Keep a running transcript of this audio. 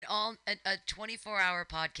a 24-hour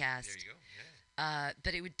podcast. There you go. Yeah.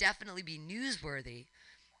 But it would definitely be newsworthy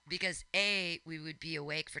because A, we would be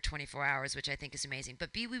awake for 24 hours, which I think is amazing.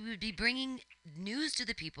 But B, we would be bringing news to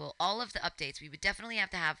the people, all of the updates. We would definitely have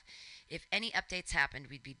to have, if any updates happened,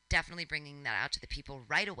 we'd be definitely bringing that out to the people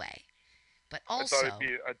right away. But also,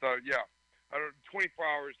 I thought, yeah, I don't. 24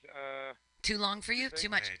 hours. Too long for you? Too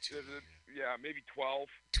much? Yeah, maybe 12.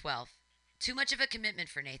 12. Too much of a commitment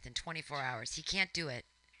for Nathan. 24 hours. He can't do it.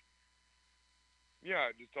 Yeah,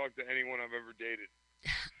 just talk to anyone I've ever dated.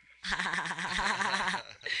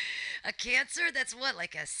 A Cancer? That's what,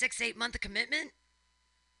 like a 6-8 month commitment?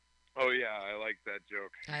 Oh yeah, I like that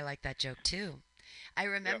joke. I like that joke too. I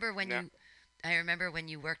remember when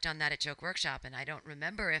you worked on that at Joke Workshop, and I don't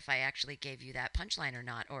remember if I actually gave you that punchline or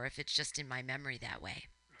not, or if it's just in my memory that way.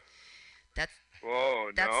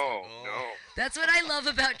 No. That's what I love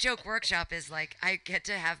about Joke Workshop is like I get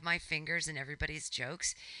to have my fingers in everybody's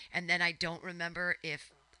jokes, and then I don't remember if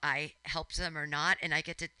I helped them or not, and I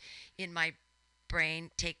get to, in my brain,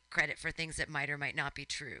 take credit for things that might or might not be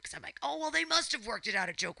true. Because I'm like, oh, well, they must have worked it out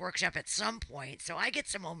at Joke Workshop at some point, so I get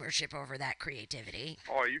some ownership over that creativity.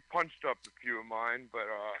 Oh, you punched up a few of mine, but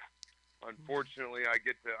unfortunately, I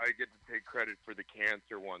get to take credit for the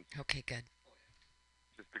Cancer ones. Okay, good.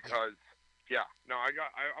 Just because, yeah. No,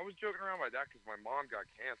 I was joking around by that because my mom got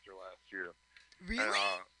cancer last year. Really?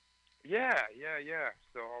 And, yeah.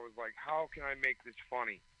 So I was like, how can I make this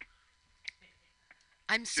funny?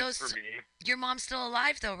 I'm so for me. Your mom's still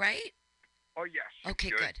alive, though, right? Oh, yeah. Okay,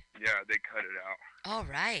 good. Yeah, they cut it out. All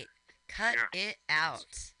right. Cut it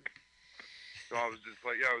out. So I was just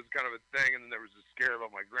like, yeah, it was kind of a thing, and then there was a scare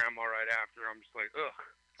about my grandma right after. I'm just like, ugh.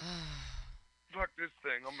 Fuck this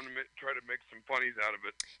thing. I'm going to try to make some funnies out of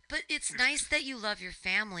it. But it's nice that you love your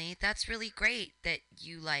family. That's really great that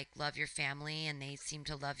you, like, love your family, and they seem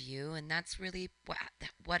to love you, and that's really,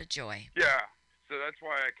 what a joy. Yeah. So that's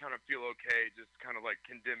why I kind of feel okay just kind of like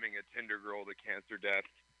condemning a Tinder girl to cancer death.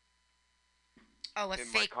 Oh,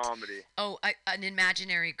 in my comedy. Oh, an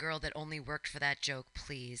imaginary girl that only worked for that joke,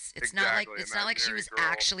 please. It's exactly, not like she was girl.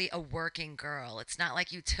 actually a working girl. It's not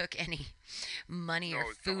like you took any money or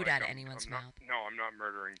food out of anyone's mouth. No, I'm not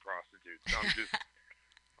murdering prostitutes. I'm just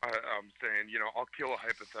I'm saying, I'll kill a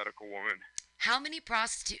hypothetical woman. How many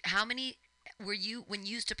were you, when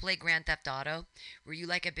you used to play Grand Theft Auto, were you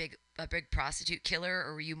like a big prostitute killer,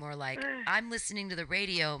 or were you more like, I'm listening to the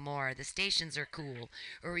radio more, the stations are cool,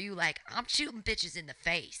 or were you like, I'm shooting bitches in the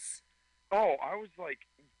face? Oh, I was like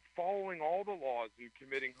following all the laws and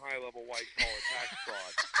committing high-level white-collar tax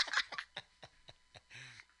fraud.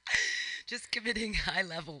 Just committing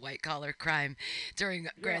high-level white-collar crime during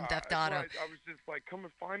Grand Theft Auto. I was just like, come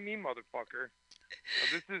and find me, motherfucker.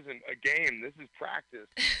 This isn't a game. This is practice.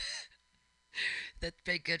 That'd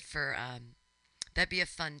be good for, that'd be a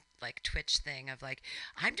fun, like, Twitch thing of, like,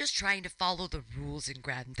 I'm just trying to follow the rules in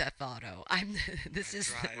Grand Theft Auto.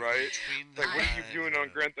 Right? Like, what are you doing on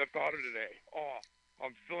Grand Theft Auto today? Oh,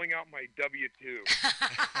 I'm filling out my W-2.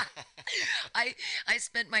 I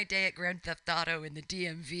spent my day at Grand Theft Auto in the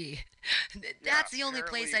DMV. That's the only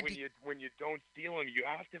place I'd be... When you don't steal them,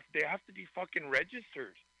 they have to be fucking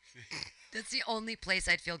registered. That's the only place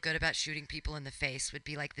I'd feel good about shooting people in the face would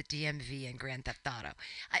be like the DMV and Grand Theft Auto.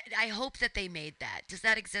 I hope that they made that. Does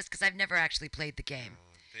that exist? Because I've never actually played the game.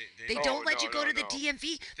 They don't let you go to the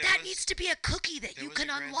DMV? That needs to be a cookie that you can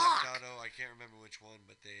unlock. Grand Theft Auto, I can't remember which one,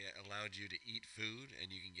 but they allowed you to eat food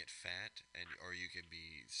and you can get fat, or you can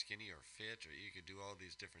be skinny or fit, or you could do all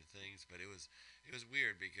these different things. But it was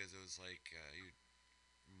weird because it was like you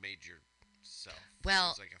made yourself.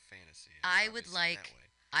 Well, it was like a fantasy.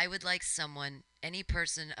 I would like someone, any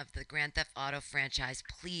person of the Grand Theft Auto franchise,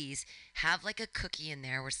 please have like a cookie in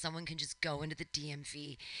there where someone can just go into the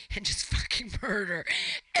DMV and just fucking murder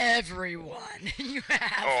everyone.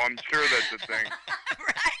 Oh, I'm sure that's a thing.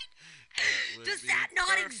 Right? Does that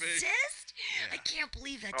not exist? Yeah. I can't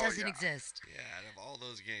believe that doesn't exist. Yeah, out of all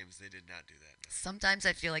those games, they did not do that. No. Sometimes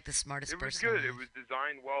I feel like the smartest person. It was good. It was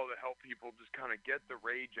designed well to help people just kind of get the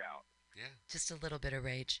rage out. Yeah. Just a little bit of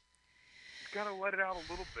rage. Gotta let it out a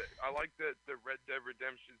little bit. I like the Red Dead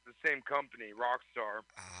Redemption. It's the same company, Rockstar.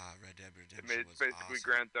 Red Dead Redemption it's basically awesome.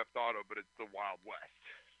 Grand Theft Auto, but it's the Wild West.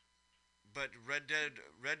 But Red Dead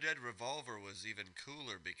Revolver was even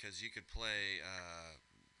cooler because you could play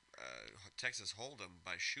Texas Hold'em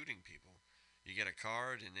by shooting people. You get a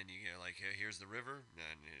card, and then you get like, here's the river,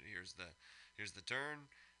 and here's the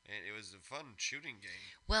turn. And it was a fun shooting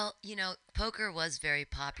game. Well, poker was very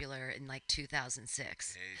popular in like 2006.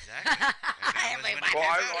 Exactly. I like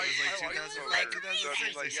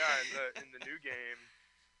 2006. In the new game,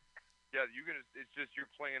 Yeah, it's just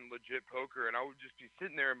you're playing legit poker, and I would just be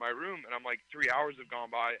sitting there in my room, and I'm like, 3 hours have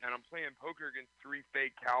gone by, and I'm playing poker against 3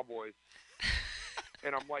 fake cowboys,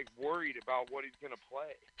 and I'm like worried about what he's gonna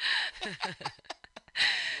play.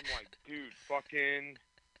 I'm like, fucking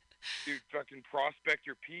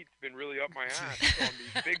Prospector Pete's been really up my ass on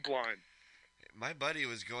these big blinds. My buddy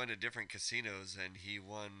was going to different casinos, and he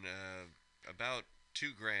won about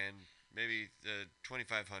 $2,000, maybe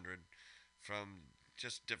 2,500 from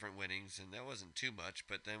just different winnings, and that wasn't too much.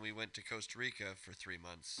 But then we went to Costa Rica for 3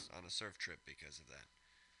 months on a surf trip because of that.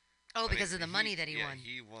 Oh, because of the money that he won.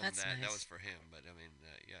 Yeah, he won. That's that. nice. That was for him. But I mean,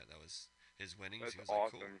 that was his winnings. That's he was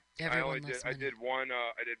awesome. Like, cool. I did one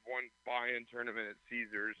buy-in tournament at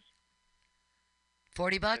Caesars.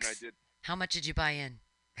 $40? And I did. How much did you buy in?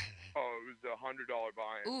 Oh, it was a $100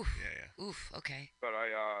 buy-in. Oof. Yeah. Oof. Okay. But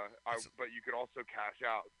but you could also cash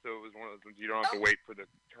out, so it was one of those ones you don't have to wait for the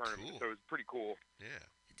tournament. Cool. So it was pretty cool.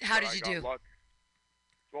 Yeah. How did you do?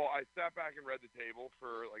 Well, I sat back and read the table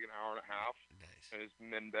for like an hour and a half. Nice. And it's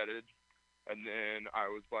men betted, and then I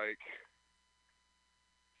was like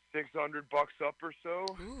 $600 up or so.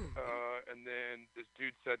 And then this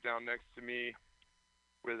dude sat down next to me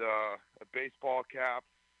with a baseball cap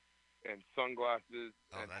and sunglasses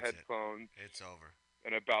and headphones. It's over.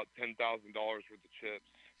 And about $10,000 worth of chips.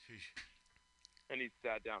 And he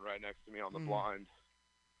sat down right next to me on the blind.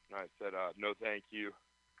 And I said, no, thank you.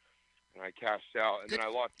 And I cashed out, and then I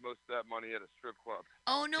lost most of that money at a strip club.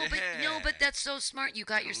 Oh but that's so smart. You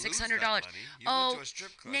got your $600. Oh, went to a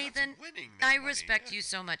strip club. Nathan, I respect you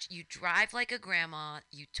so much. You drive like a grandma.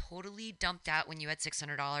 You totally dumped out when you had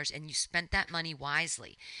 $600, and you spent that money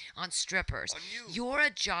wisely on strippers. On you. You're a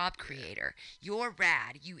job creator. You're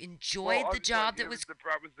rad. You enjoyed the job that was.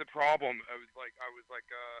 That was the problem. I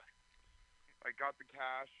got the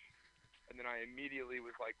cash. And then I immediately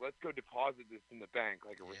was like, let's go deposit this in the bank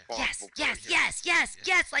like a responsible person.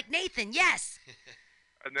 Yes, like Nathan, yes.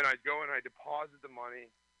 And then I go and I deposit the money,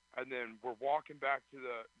 and then we're going back to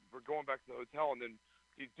the hotel, and then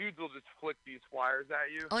these dudes will just flick these flyers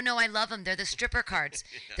at you. Oh, no, I love them. They're the stripper cards.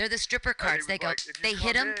 They're the stripper cards. They go, they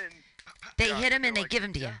hit them, and they give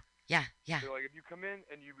them to you. Yeah. They're like, if you come in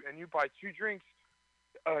and you buy 2 drinks,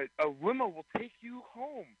 a limo will take you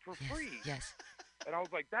home for free. Yes. And I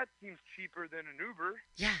was like, that seems cheaper than an Uber.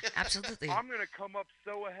 Yeah, absolutely. I'm going to come up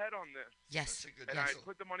so ahead on this. Yes. And I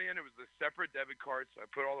put the money in. It was a separate debit card, so I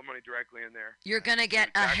put all the money directly in there. You're going to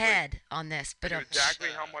get ahead on this. But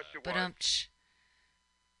exactly how much it was.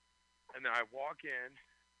 And then I walk in,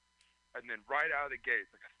 and then right out of the gate,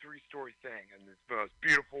 it's like a 3-story thing, and it's the most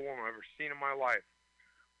beautiful woman I've ever seen in my life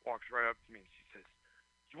walks right up to me, and she says,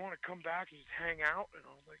 do you want to come back and just hang out? And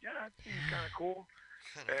I was like, yeah, that seems kind of cool.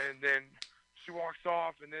 And then she walks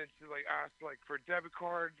off, and then she asks for a debit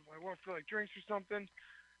card. I'm like, what, for drinks or something?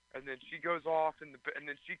 And then she goes off, and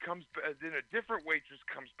then she comes. Then a different waitress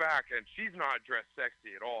comes back, and she's not dressed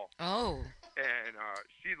sexy at all. Oh. And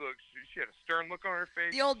she had a stern look on her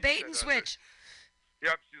face. The old bait and switch.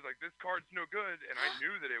 Yep, she was like, this card's no good, and I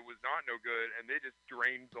knew that it was not no good, and they just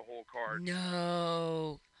drained the whole card.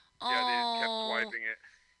 No. Yeah, they just kept swiping it.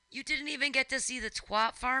 You didn't even get to see the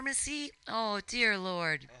twat pharmacy? Oh, dear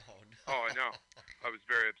Lord. Oh, I know. I was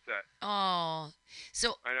very upset. Oh,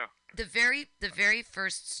 so I know. The very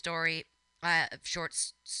first story, short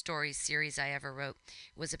story series I ever wrote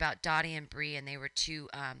was about Dottie and Bree, and they were 2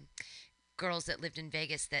 girls that lived in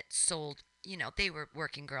Vegas that sold. They were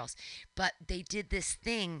working girls, but they did this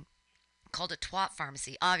thing called a twat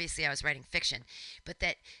pharmacy. Obviously, I was writing fiction, but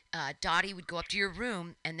that Dottie would go up to your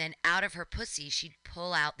room, and then out of her pussy, she'd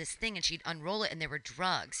pull out this thing, and she'd unroll it, and there were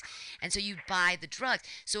drugs. And so you'd buy the drugs.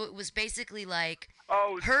 So it was basically like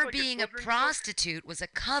her being a prostitute was a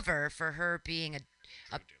cover for her being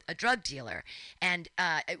a drug dealer. And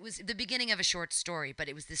it was the beginning of a short story, but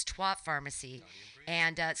it was this twat pharmacy.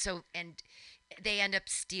 And they end up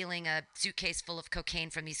stealing a suitcase full of cocaine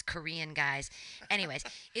from these Korean guys. Anyways,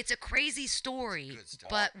 it's a crazy story,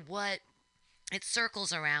 but what it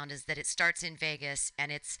circles around is that it starts in Vegas, and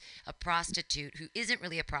it's a prostitute who isn't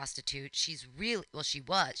really a prostitute. She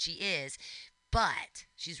is, but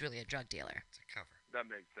she's really a drug dealer. It's a cover. That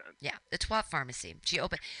makes sense. Yeah, the twat pharmacy. She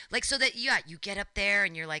opened, so that, you get up there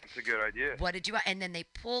and you're like, that's a good idea. What did you, and then they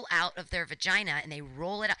pull out of their vagina and they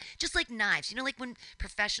roll it out, just like knives. Like when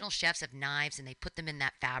professional chefs have knives and they put them in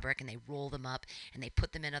that fabric and they roll them up and they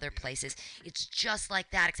put them in other places. It's just like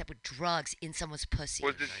that, except with drugs in someone's pussy.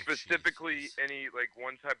 Was it specifically any,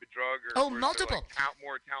 one type of drug? Or multiple.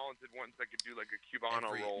 More talented ones that could do, a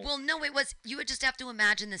Cubano roll? Well, no, it was, you would just have to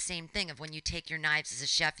imagine the same thing of when you take your knives as a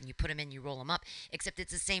chef and you put them in, you roll them up, except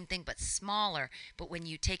it's the same thing but smaller. But when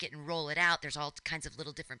you take it and roll it out, there's all kinds of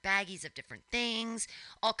little different baggies of different things,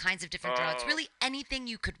 all kinds of different drugs. Really anything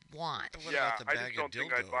you could want. And what about the I bag just don't of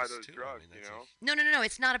think I'd buy dildos, those too? drugs, I mean, you that's know? No.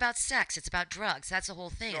 It's not about sex. It's about drugs. That's the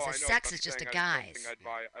whole thing. No, Is I that know, sex but is I'm just a saying guise.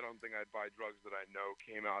 I don't think I'd buy drugs that I know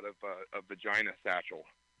came out of a vagina satchel.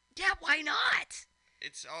 Yeah, why not?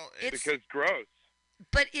 It's all... Because gross.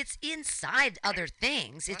 But it's inside other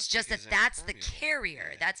things. It's just Plastic that is that's the impermeable. carrier.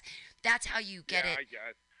 Yeah. That's how you get Yeah,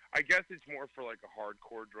 it. I guess it's more for like a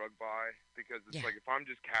hardcore drug buy, because it's Yeah. like if I'm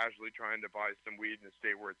just casually trying to buy some weed in a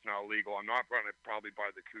state where it's not legal, I'm not going to probably buy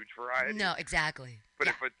the cooch variety. No, exactly. But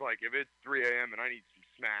Yeah. if it's 3 a.m. and I need some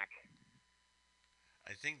smack,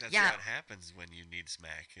 I think that's Yeah. what happens when you need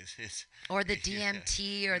smack. Or the Yeah.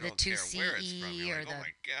 DMT You or the don't care where it's 2CE from. You're or like, the oh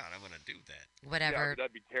my God, I'm going to do that. yeah, whatever. but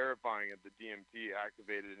that'd be terrifying if the DMT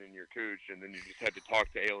activated in your cooch and then you just had to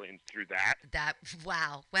talk to aliens through that.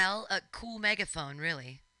 Wow. Well, a cool megaphone,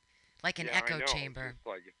 really. Like an Yeah, echo I know. chamber.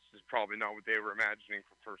 It's just probably not what they were imagining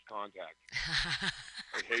for first contact.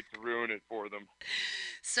 I hate to ruin it for them.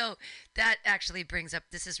 So that actually brings up,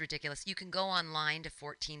 this is ridiculous. You can go online to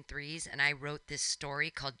 14 Threes, and I wrote this story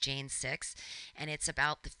called Jane 6, and it's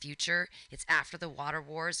about the future. It's after the water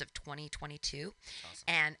wars of 2022, Awesome.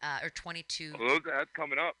 and or 22. Well, that's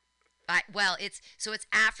coming up. It's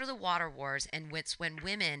after the water wars, and it's when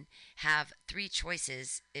women have three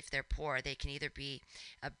choices. If they're poor, they can either be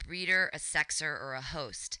a breeder, a sexer, or a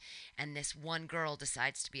host. And this one girl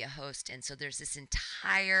decides to be a host, and so there's this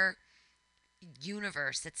entire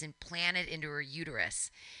universe that's implanted into her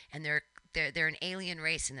uterus, and they're an alien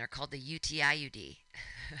race, and they're called the UTIUD.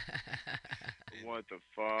 What the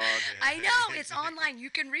fuck? I know, it's online. You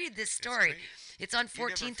can read this story. great. It's on You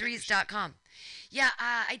never finished it. 14threes.com. Yeah,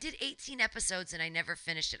 I did 18 episodes and I never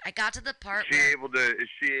finished it. I got to the part Is where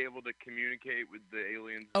she able to communicate with the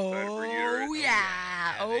aliens inside of her uterus? oh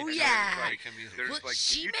yeah, oh they yeah. try to communicate. There's Well, like,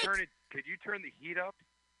 she could you turn the heat up?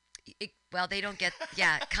 Well, they don't get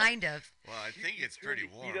kind of. Well, I think it's Turn pretty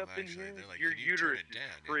the warm, heat up in actually. here? They're like, Your can you turn uterus it down?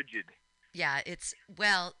 is frigid. Yeah, it's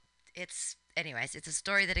anyways, it's a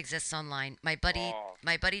story that exists online. My buddy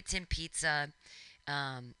Tim Pizza,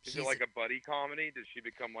 Is it like a buddy comedy? Does she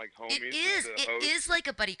become like homies It is. with the It host? is like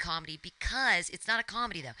a buddy comedy because it's not a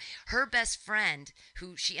comedy though. Her best friend,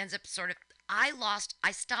 who she ends up sort of, I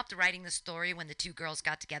stopped writing the story when the two girls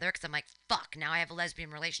got together because I'm like, fuck, now I have a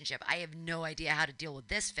lesbian relationship. I have no idea how to deal with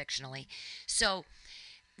this fictionally. So,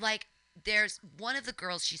 like, there's one of the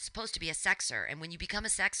girls, she's supposed to be a sexer, and when you become a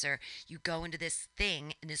sexer, you go into this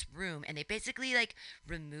thing in this room, and they basically like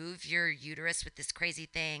remove your uterus with this crazy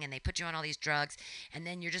thing, and they put you on all these drugs, and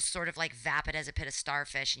then you're just sort of like vapid as a pit of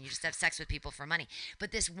starfish, and you just have sex with people for money.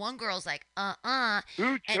 But this one girl's like,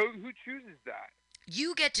 Who chooses that?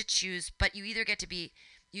 you get to choose, but if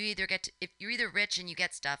you're either rich and you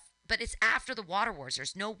get stuff, but it's after the water wars.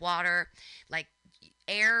 There's no water, like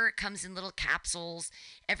air comes in little capsules.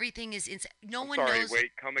 Everything is no one Sorry, knows.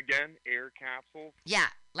 wait, come again? Air capsules? Yeah,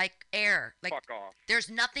 like air. Like Fuck off. there's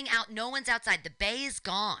nothing out. No one's outside. The bay is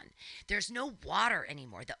gone. There's no water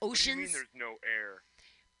anymore. The What do you mean oceans. there's no air?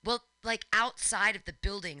 Well, like outside of the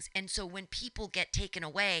buildings. And so when people get taken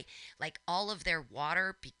away, like all of their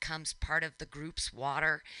water becomes part of the group's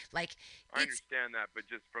water. Like I it's understand that, but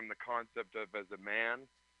just from the concept of as a man,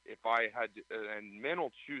 if I had to, and men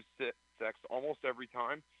will choose sex almost every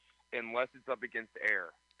time, unless it's up against air.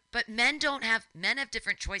 but men have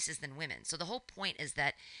different choices than women. So the whole point is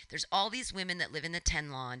that there's all these women that live in the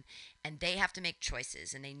 10 lawn and they have to make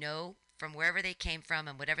choices, and they know from wherever they came from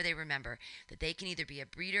and whatever they remember that they can either be a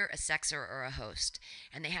breeder, a sexer, or a host,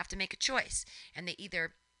 and they have to make a choice, and they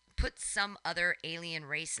either put some other alien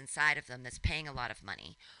race inside of them that's paying a lot of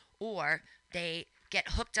money, or they get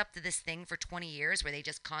hooked up to this thing for 20 years where they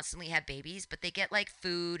just constantly have babies, but they get like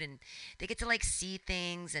food and they get to like see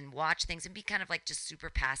things and watch things and be kind of like just super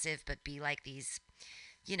passive, but be like these,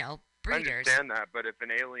 breeders. I understand that, but if an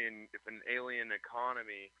alien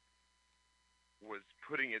economy was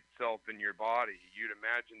putting itself in your body, you'd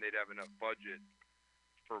imagine they'd have enough budget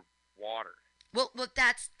for water. Well,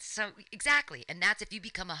 that's so exactly, and that's if you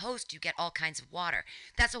become a host, you get all kinds of water.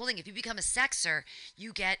 That's the whole thing. If you become a sexer,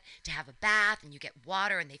 you get to have a bath and you get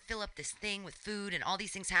water, and they fill up this thing with food, and all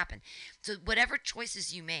these things happen. So whatever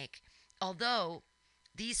choices you make, although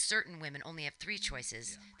these certain women only have three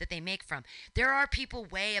choices that they make from, there are people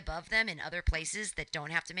way above them in other places that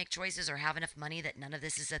don't have to make choices or have enough money that none of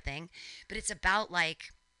this is a thing. But it's about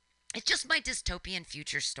like, it's just my dystopian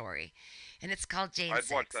future story. And it's called Jane I'd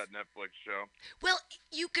 6. watch that Netflix show. Well,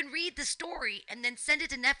 you can read the story and then send it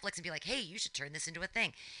to Netflix and be like, hey, you should turn this into a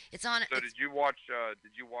thing. It's on. So did you watch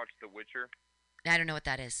The Witcher? I don't know what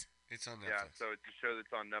that is. It's on Yeah, Netflix. so it's a show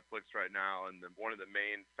that's on Netflix right now, and one of the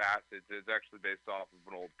main facets is actually based off of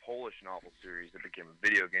an old Polish novel series that became a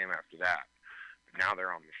video game after that. But now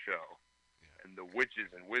they're on the show. Yeah. And the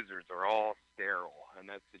witches and wizards are all sterile, and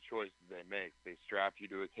that's the choice that they make. They strap you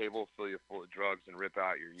to a table, fill you full of drugs, and rip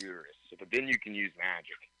out your uterus. But then you can use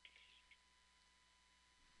magic.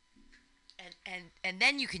 And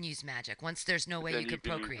then you can use magic once there's no way you can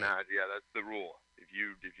procreate. Use magic. Yeah, that's the rule. If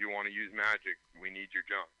you want to use magic, we need your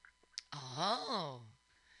junk. Oh.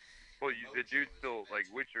 Well, the dude's still, like,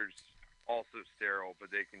 witchers also sterile, but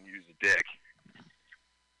they can use a dick.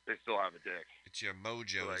 They still have a dick. It's your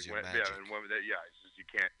mojo, So, like, is your magic. Yeah, and it's just you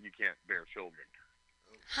can't bear children.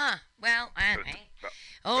 Huh. Well,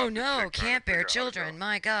 no, can't bear children.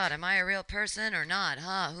 My God, am I a real person or not?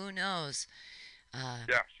 Huh? Who knows?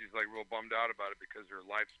 Yeah, she's like real bummed out about it because her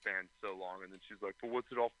lifespan's so long, and then she's like, "Well,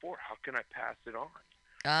 what's it all for? How can I pass it on?"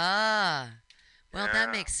 Ah. Well,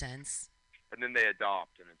 that makes sense. And then they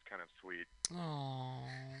adopt, and it's kind of sweet. Oh.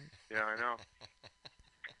 Yeah, I know.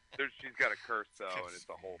 She's got a curse though, and it's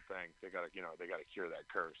a whole thing. They gotta cure that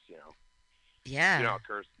curse, Yeah. You know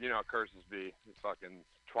how curses be. It's fucking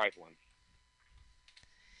trifling.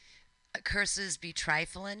 Curses be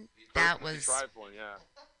trifling. Trifling, yeah.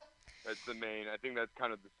 That's the main. I think that's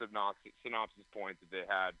kind of the synopsis point that they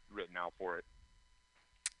had written out for it.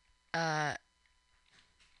 I'm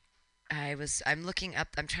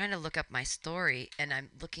trying to look up my story, and I'm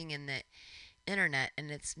looking in the internet, and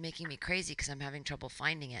it's making me crazy because I'm having trouble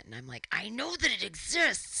finding it, and I'm like, I know that it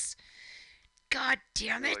exists. God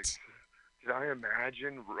damn it. Like, did I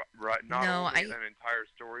imagine not only an entire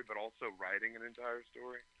story, but also writing an entire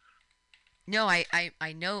story? No,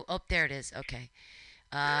 I know. Oh, there it is. Okay.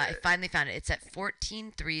 I finally found it. It's at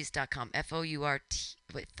 14threes.com. F-O-U-R-T,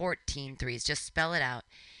 14threes. Just spell it out.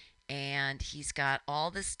 And he's got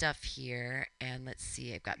all this stuff here. And let's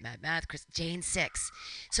see. I've got Mad Math, Jane 6.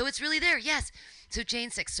 So it's really there. Yes. So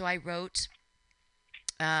Jane 6. So I wrote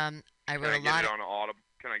a lot.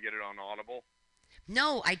 Can I get it on Audible?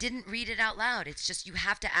 No, I didn't read it out loud. It's just you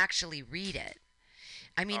have to actually read it.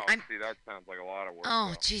 I mean, see, that sounds like a lot of work. Oh,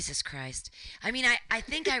 though. Jesus Christ! I mean, I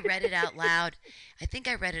think I read it out loud. I think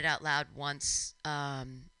I read it out loud once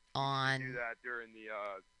on. You do that during the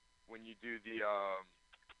when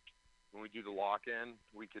we do the lock-in.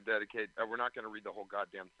 We could dedicate. We're not going to read the whole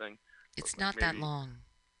goddamn thing. It's not that long.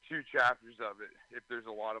 2 chapters of it. If there's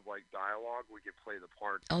a lot of like dialogue, we could play the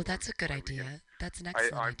parts. Oh, that's a good idea. That's an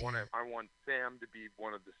excellent idea. I want Sam to be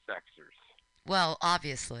one of the sexers. Well,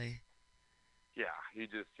 obviously. Yeah, he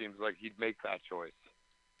just seems like he'd make that choice.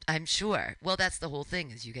 I'm sure. Well, that's the whole thing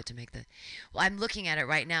is you get to make the. Well, I'm looking at it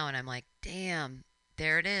right now and I'm like, damn,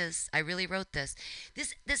 there it is. I really wrote this.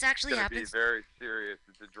 This actually happens. It's very serious.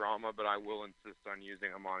 It's a drama, but I will insist on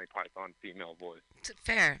using a Monty Python female voice.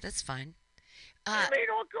 Fair. That's fine. You mean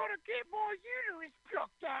I'm gonna get my uterus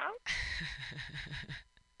plucked out?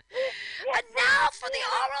 And now for the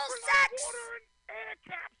oral sex. Water and air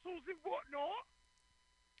capsules and whatnot.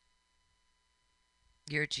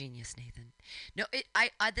 You're a genius, Nathan. No,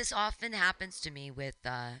 this often happens to me with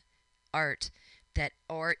art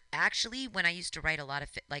or actually when I used to write a lot of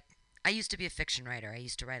I used to be a fiction writer. I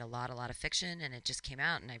used to write a lot of fiction, and it just came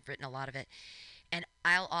out, and I've written a lot of it. And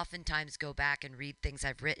I'll oftentimes go back and read things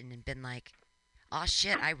I've written and been like, oh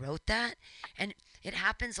shit, I wrote that. And it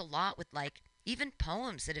happens a lot with even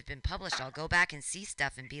poems that have been published. I'll go back and see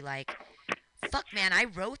stuff and be like, fuck man, I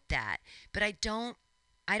wrote that. But I don't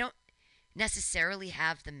necessarily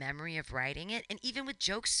have the memory of writing it. And even with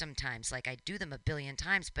jokes sometimes, I do them a billion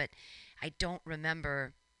times, but I don't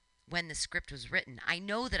remember when the script was written. I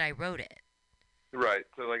know that I wrote it. Right.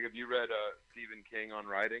 So have you read Stephen King on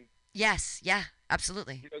writing? Yes, yeah,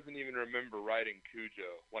 absolutely. He doesn't even remember writing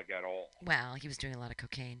Cujo, at all. Well, he was doing a lot of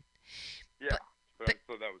cocaine. Yeah, but I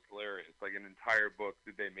thought that was hilarious. An entire book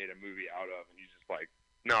that they made a movie out of, and he's just like,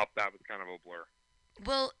 nope, that was kind of a blur.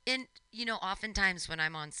 Well, oftentimes when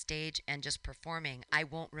I'm on stage and just performing, I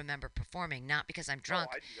won't remember performing, not because I'm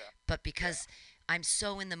drunk, I do that. But because I'm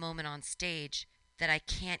so in the moment on stage that I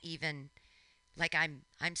can't even,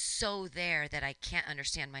 I'm so there that I can't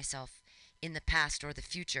understand myself in the past or the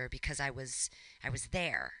future because I was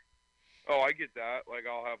there. Oh, I get that.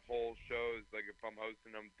 I'll have whole shows, if I'm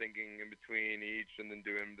hosting, I'm thinking in between each and then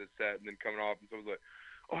doing the set and then coming off, and someone's like,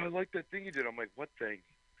 oh, I like that thing you did. I'm like, what thing?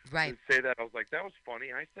 Right. They say that. I was like, that was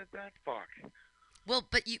funny. I said that? Fuck. Well,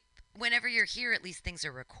 but whenever you're here, at least things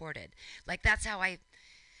are recorded. That's how I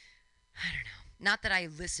don't know. Not that I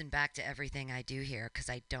listen back to everything I do here, because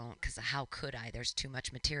I don't, because how could I? There's too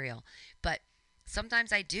much material. But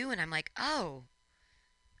sometimes I do, and I'm like, oh,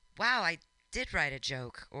 wow, I did write a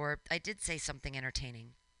joke, or I did say something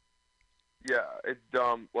entertaining. Yeah, it's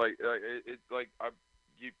dumb. It's like a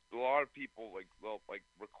lot of people like they'll like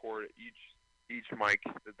record each mic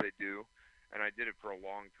that they do, and I did it for a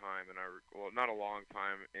long time, and well, not a long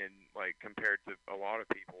time, in like compared to a lot of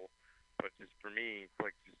people, but just for me,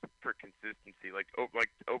 like just for consistency, like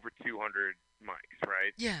over 200 mics,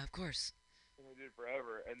 right? Yeah, of course. And I did it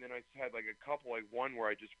forever, and then I had like a couple, like one where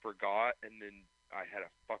I just forgot, and then I had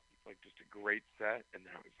a fucking like just a great set, and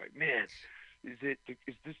then I was like, man, is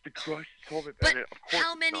this the crush? But And of course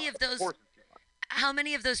how it's many not. of Of those course it's how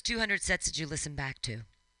many of those 200 sets did you listen back to?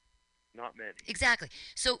 not many. Exactly.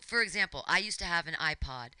 So, for example, I used to have an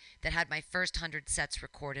iPod that had my first 100 sets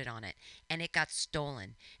recorded on it, and it got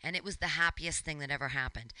stolen. And it was the happiest thing that ever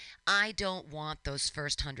happened. I don't want those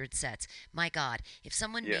first 100 sets. My God, if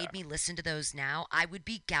someone Yeah. made me listen to those now, I would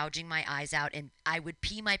be gouging my eyes out and I would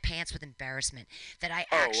pee my pants with embarrassment that I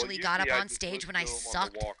Well, actually got up usually I on just stage when listen I to 'em on the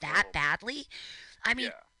sucked walk that home. badly. I mean,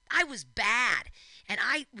 Yeah. I was bad. And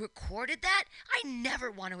I recorded that. I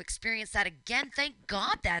never want to experience that again. Thank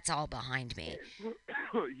God that's all behind me.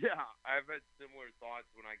 Yeah, I've had similar thoughts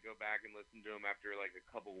when I go back and listen to them after like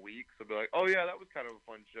a couple weeks. I'll be like, oh yeah, that was kind of a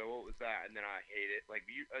fun show. What was that? And then I hate it. Like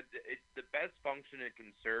it's the best function it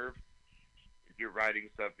can serve if you're writing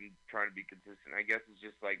stuff and trying to be consistent. I guess is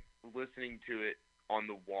just like listening to it on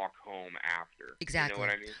the walk home after. Exactly. You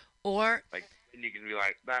know what I mean? Or Like, and you can be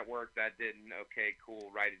like, that worked, that didn't. Okay, cool.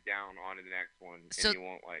 Write it down. On to the next one, So- and you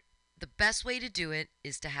won't like. the best way to do it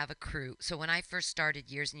is to have a crew. So when I first started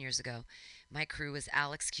years and years ago, my crew was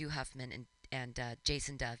Alex Q. Huffman and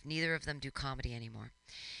Jason Dove. Neither of them do comedy anymore.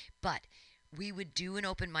 But we would do an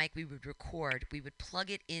open mic. We would record. We would plug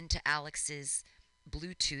it into Alex's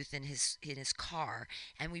Bluetooth in his car,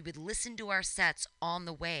 and we would listen to our sets on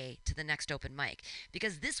the way to the next open mic,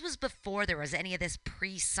 because this was before there was any of this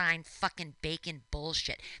pre-signed fucking bacon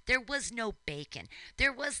bullshit. There was no bacon.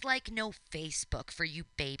 There was like no Facebook for you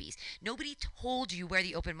babies. Nobody told you where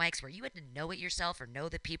the open mics were. You had to know it yourself or know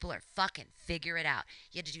the people or fucking figure it out.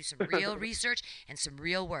 You had to do some real research and some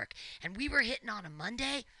real work. And we were hitting on a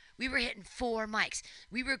Monday. We were hitting 4 mics.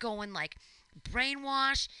 We were going like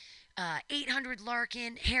Brainwash, 800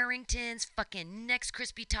 Larkin, Harrington's, fucking Next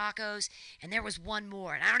Crispy Tacos, and there was one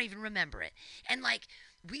more, and I don't even remember it. And like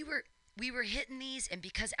we were hitting these, and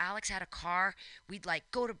because Alex had a car, we'd like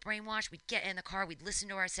go to Brainwash, we'd get in the car, we'd listen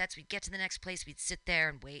to our sets, we'd get to the next place, we'd sit there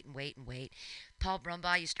and wait and wait and wait. Paul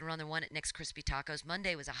Brumbaugh used to run the one at Next Crispy Tacos.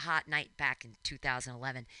 Monday was a hot night back in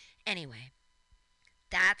 2011. Anyway,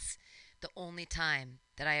 that's the only time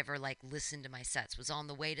that I ever like listened to my sets was on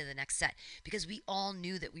the way to the next set, because we all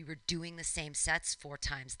knew that we were doing the same sets 4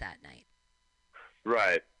 times that night.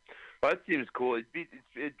 Right. Well, that seems cool.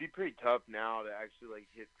 It'd be pretty tough now to actually like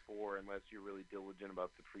hit 4 unless you're really diligent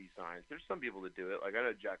about the pre-signs. There's some people that do it. Like I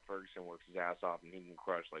know Jack Ferguson works his ass off and he can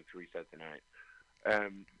crush like 3 sets a night.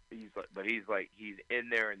 He's in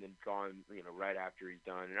there and then gone, right after he's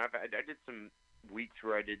done. And I did some weeks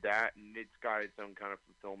where I did that, and it's got its own kind of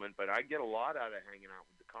fulfillment. But I get a lot out of hanging out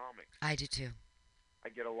with the comics. I do too. I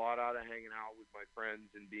get a lot out of hanging out with my friends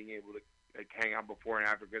and being able to like hang out before and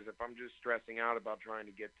after. Because if I'm just stressing out about trying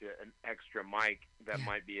to get to an extra mic that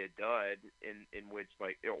might be a dud, in which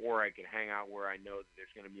or I could hang out where I know that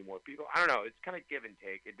there's going to be more people. I don't know. It's kind of give and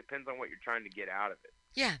take. It depends on what you're trying to get out of it.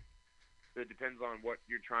 Yeah. It depends on what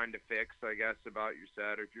you're trying to fix, I guess, about your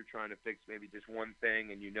set, or if you're trying to fix maybe just one thing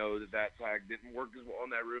and you know that tag didn't work as well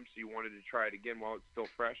in that room, so you wanted to try it again while it's still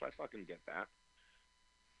fresh. I fucking get that.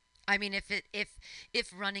 I mean,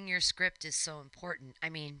 if running your script is so important, I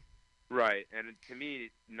mean. Right, and to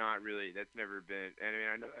me, not really. That's never been. And I mean,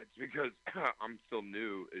 I know that's because I'm still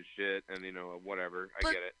new as shit, and whatever.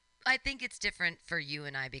 I get it. I think it's different for you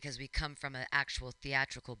and I because we come from an actual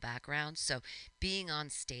theatrical background. So being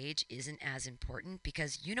on stage isn't as important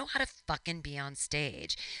because you know how to fucking be on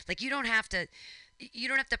stage. Like you don't have to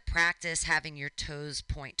practice having your toes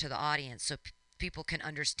point to the audience so people can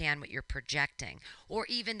understand what you're projecting, or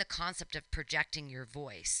even the concept of projecting your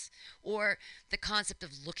voice, or the concept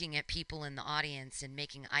of looking at people in the audience and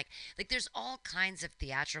making eye. Like there's all kinds of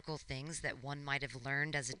theatrical things that one might have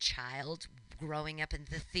learned as a child growing up in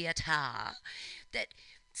the theater that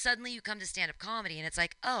suddenly you come to stand-up comedy and it's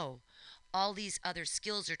like, oh, all these other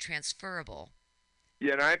skills are transferable.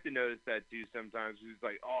 Yeah, and I have to notice that too sometimes. It's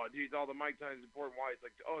like, oh, dude, all the mic time is important. Why? It's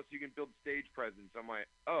like, oh, so you can build stage presence. I'm like,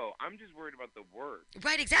 oh, I'm just worried about the words.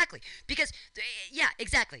 Right, exactly. Because, yeah,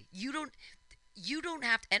 exactly. You don't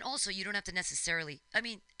have to, and also you don't have to necessarily, I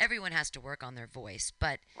mean, everyone has to work on their voice,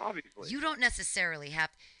 but obviously you don't necessarily have,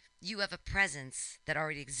 you have a presence that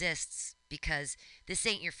already exists because this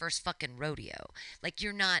ain't your first fucking rodeo. Like,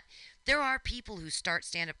 you're not. There are people who start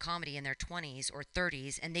stand-up comedy in their 20s or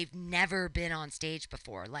 30s and they've never been on stage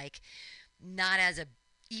before. Like, not as a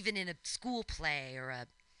even in a school play or a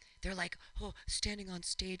they're like, oh, standing on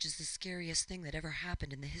stage is the scariest thing that ever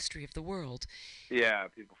happened in the history of the world. Yeah,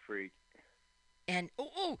 people freak. And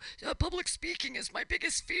public speaking is my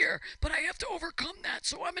biggest fear, but I have to overcome that,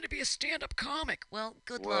 so I'm going to be a stand-up comic. Well,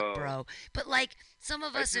 good luck, bro. But like, some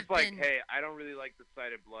of us have like, been. Hey, I don't really like the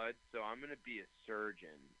sight of blood, so I'm going to be a surgeon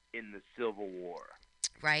in the Civil War.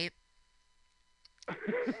 Right.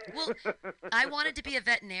 Well, I wanted to be a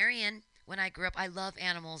veterinarian when I grew up. I love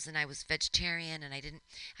animals, and I was vegetarian, and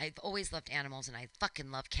I've always loved animals, and I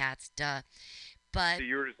fucking love cats, duh. But so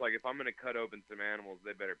you were just like, if I'm going to cut open some animals,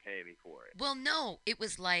 they better pay me for it. Well, no, it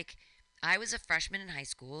was like I was a freshman in high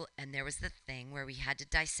school, and there was the thing where we had to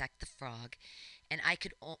dissect the frog, and I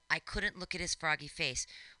couldn't look at his froggy face.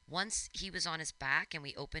 Once he was on his back and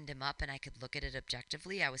we opened him up and I could look at it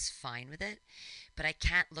objectively, I was fine with it. But I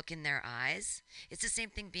can't look in their eyes. It's the same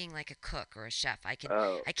thing being like a cook or a chef. I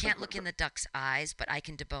can't look in the duck's eyes, but I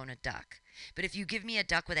can debone a duck. But if you give me a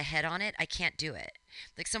duck with a head on it, I can't do it.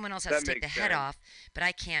 Like, someone else has to take the head off, but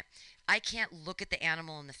I can't look at the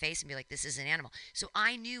animal in the face and be like, this is an animal. So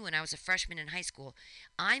I knew when I was a freshman in high school,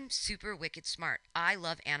 I'm super wicked smart. I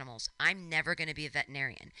love animals. I'm never going to be a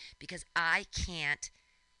veterinarian because I can't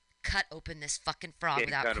cut open this fucking frog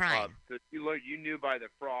without crying. So you knew by the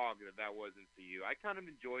frog that wasn't for you. I kind of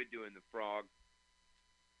enjoyed doing the frog,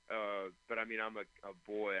 but I mean, I'm a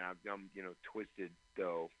boy, and I'm twisted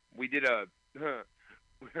though. We did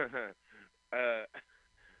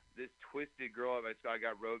this twisted girl at my school. I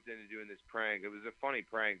got roped into doing this prank. It was a funny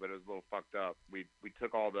prank, but it was a little fucked up. We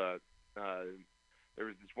took all the there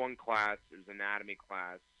was this one class. It was an anatomy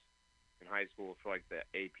class in high school for like the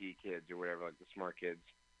AP kids or whatever, like the smart kids.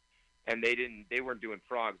 And they weren't doing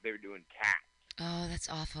frogs, they were doing cats. Oh, that's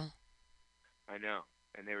awful. I know.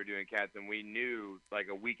 And they were doing cats, and we knew like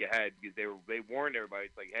a week ahead because they warned everybody.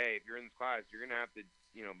 It's like, hey, if you're in this class, you're gonna have to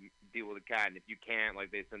deal with a cat, and if you can't, like,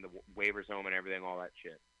 they send the waivers home and everything, all that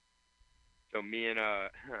shit. So me and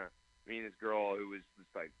this girl who was just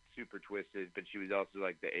like super twisted, but she was also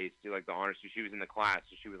like the ace, like the honor. So she was in the class,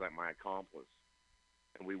 so she was like my accomplice.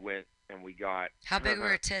 And we went and we got. How big were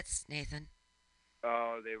her tits, Nathan?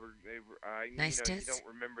 Oh, they were. Nice tits. You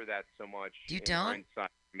don't remember that so much. You don't.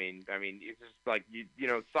 Hindsight. I mean, it's just like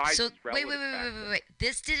size. So is relative. Wait.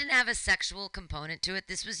 This didn't have a sexual component to it.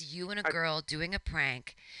 This was you and a girl doing a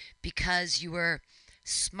prank because you were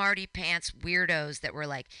smarty pants weirdos that were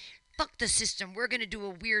like, fuck the system, we're gonna do a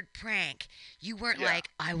weird prank. You weren't like,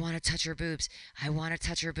 I want to touch her boobs. I want to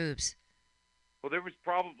touch her boobs. Well, there was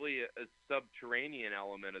probably a subterranean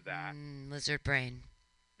element of that. Lizard brain.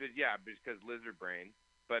 But yeah, because lizard brain.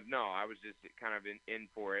 But no, I was just kind of in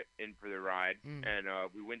for the ride. And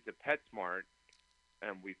we went to PetSmart,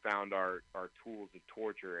 and we found our tools of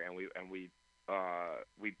torture, and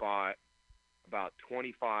we bought about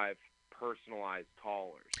 25 personalized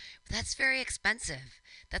collars. That's very expensive.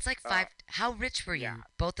 That's like $5. How rich were you? Yeah.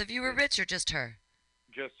 Both of you were rich, or just her?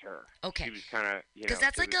 Just her. Okay. She was kind of, because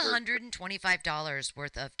that's like $125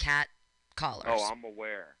 worth of cat collars. Oh, I'm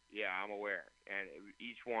aware. Yeah, I'm aware. And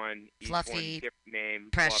each one Fluffy, different name,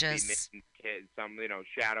 precious, Fluffy, kid, some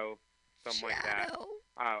Shadow, something like that. We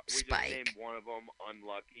Spike. just named one of them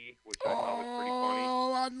Unlucky, which I thought was pretty funny.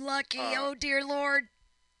 Oh, Unlucky! Oh dear Lord!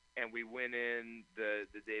 And we went in the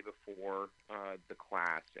day before the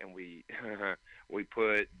class, and we we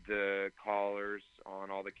put the collars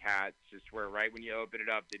on all the cats, just where right when you open it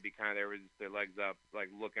up, they'd be kind of there with their legs up, like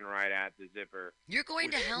looking right at the zipper. You're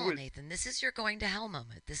going to hell, Nathan. This is your going to hell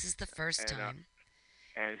moment. This is the first time.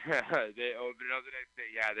 And they opened it up the next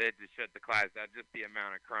day. Yeah, they had to shut the class down. Just the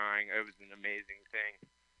amount of crying. It was an amazing thing.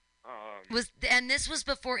 And this was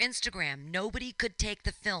before Instagram. Nobody could take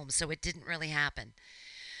the film, so it didn't really happen.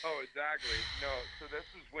 Oh, exactly. No, so this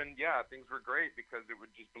is when, things were great because it would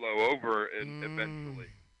just blow over eventually.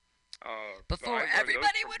 Before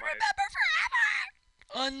everybody would remember forever.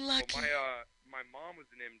 Unlucky. Well, my mom was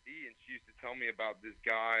an MD, and she used to tell me about this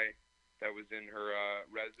guy that was in her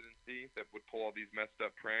residency that would pull all these messed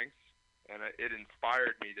up pranks, and it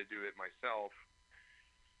inspired me to do it myself.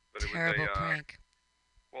 But Terrible it was prank.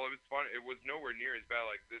 Well, it was fun. It was nowhere near as bad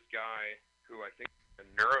like this guy who I think a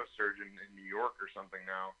neurosurgeon in New York or something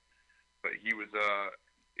now, but he was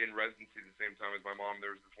in residency at the same time as my mom.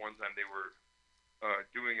 There was this one time they were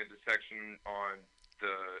doing a dissection on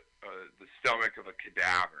the stomach of a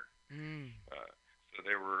cadaver. So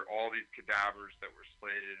there were all these cadavers that were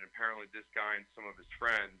slated, and apparently this guy and some of his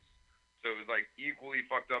friends. So it was like equally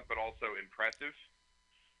fucked up, but also impressive.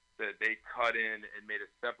 that they cut in and made a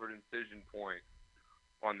separate incision point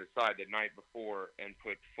on the side the night before and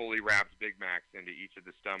put fully wrapped Big Macs into each of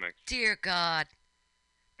the stomachs. Dear God.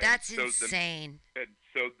 That's insane. And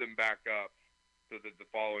sewed them back up so that the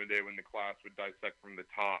following day when the class would dissect from the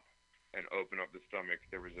top and open up the stomach,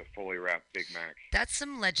 there was a fully wrapped Big Mac. That's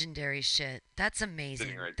some legendary shit. That's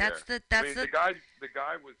amazing. Right that's there. The guy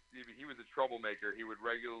was a troublemaker. He would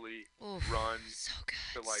regularly run so good,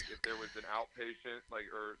 to like so if there was an outpatient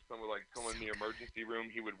or someone in the emergency room,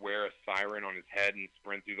 he would wear a siren on his head and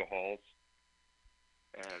sprint through the halls.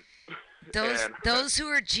 And those who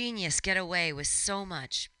are genius get away with so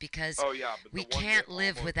much because we can't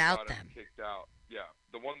live without them. Kicked out. Yeah,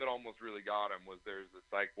 the one that almost really got him was there's a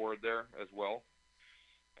psych ward there as well,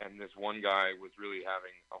 and this one guy was really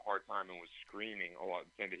having a hard time and was screaming a lot,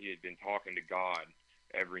 saying that he had been talking to God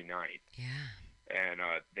every night. Yeah. And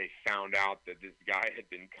they found out that this guy had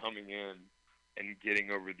been coming in and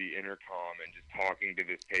getting over the intercom and just talking to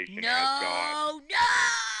this patient as God.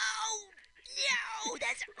 No,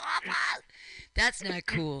 that's awful. That's not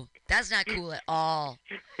cool. That's not cool at all.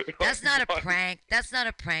 That's not a prank. That's not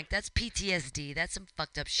a prank. That's PTSD. That's some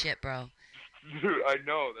fucked up shit, bro. Dude, I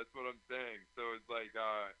know. That's what I'm saying. So it's like,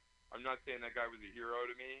 I'm not saying that guy was a hero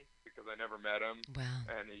to me because I never met him. Wow.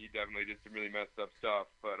 And he definitely did some really messed up stuff.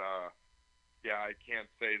 But, yeah, I can't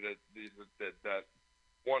say that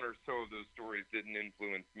one or so of those stories didn't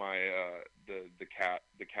influence my the cat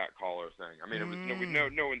collar thing. I mean, it was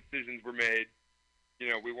no incisions were made.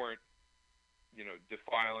 We weren't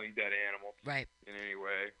defiling dead animals in any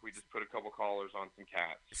way. We just put a couple collars on some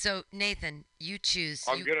cats. So Nathan, you choose.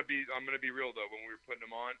 I'm gonna be real though. When we were putting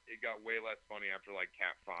them on, it got way less funny after like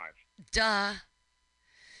cat 5. Duh.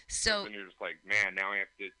 So then you're just like, man, now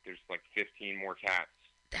there's like 15 more cats.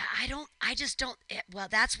 I just don't. Well,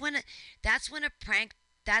 that's when a prank.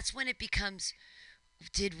 That's when it becomes.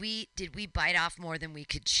 Did we bite off more than we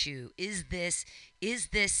could chew? Is this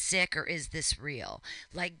sick or is this real?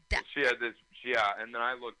 Like that. She had this, and then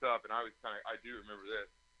I looked up and I do remember this.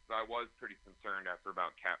 But I was pretty concerned after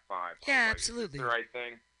about cat 5. Yeah, absolutely. Is this the right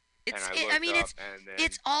thing?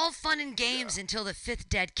 It's all fun and games until the 5th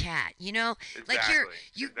dead cat. Exactly. Like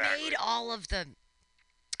you made all of the.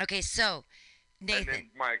 Okay, so. Nathan. And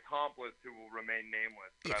then my accomplice, who will remain nameless,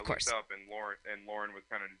 but I looked up and Lauren was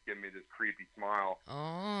kind of just giving me this creepy smile.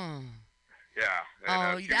 Oh. Yeah.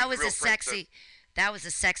 And, that was a sexy. That was a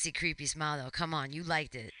sexy, creepy smile, though. Come on, you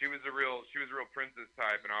liked it. She was a real princess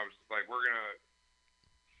type, and I was just like, we're gonna.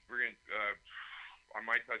 I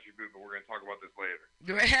might touch your boob, but we're gonna talk about this later.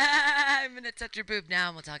 I'm gonna touch your boob now,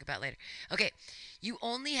 and we'll talk about it later. Okay, you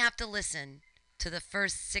only have to listen to the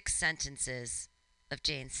first 6 sentences of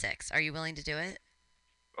Jane 6. Are you willing to do it?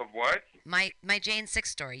 Of what? My Jane 6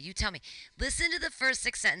 story. You tell me. Listen to the first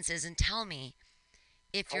 6 sentences and tell me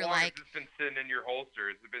if you're like. How long has this been sitting in your holster?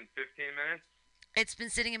 Has it been 15 minutes? It's been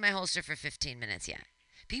sitting in my holster for 15 minutes. Yeah.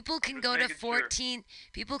 People can go to 14. Sure.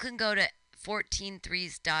 People can go to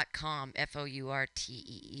 14threes.com,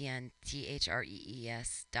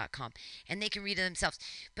 FOURTEENTHREES.com, and they can read it themselves.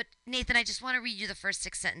 But Nathan, I just want to read you the first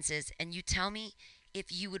 6 sentences, and you tell me if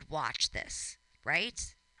you would watch this.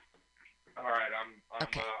 Right? All right, I'm bought in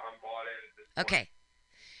at this point. Okay.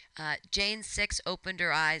 Jane 6 opened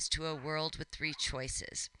her eyes to a world with 3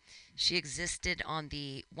 choices. She existed on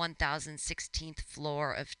the 1016th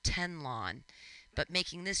floor of 10 Lawn, but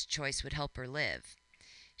making this choice would help her live.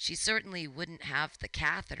 She certainly wouldn't have the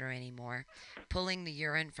catheter anymore, pulling the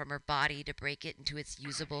urine from her body to break it into its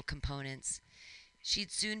usable components.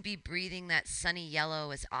 She'd soon be breathing that sunny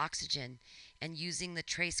yellow as oxygen and using the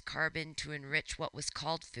trace carbon to enrich what was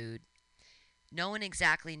called food. No one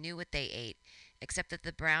exactly knew what they ate, except that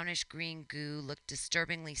the brownish-green goo looked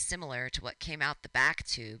disturbingly similar to what came out the back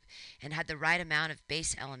tube and had the right amount of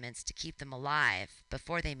base elements to keep them alive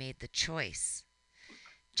before they made the choice.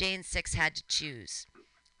 Jane 6 had to choose.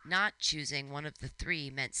 Not choosing one of the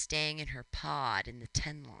 3 meant staying in her pod in the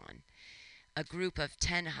 10 Lawn, a group of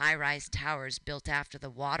 10 high-rise towers built after the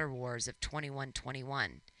water wars of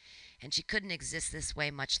 2121. And she couldn't exist this way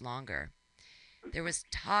much longer. There was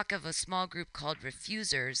talk of a small group called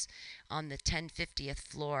Refusers on the 1050th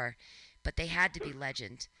floor, but they had to be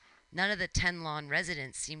legend. None of the 10 Lawn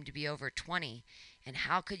residents seemed to be over 20, and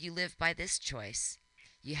how could you live by this choice?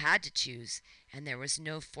 You had to choose, and there was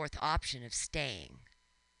no 4th option of staying.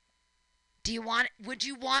 Would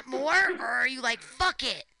you want more, or are you like, fuck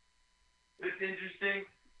it? It's interesting.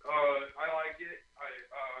 I like it.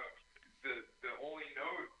 The only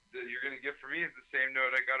note that you're going to get from me is the same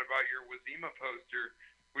note I got about your Wazima poster,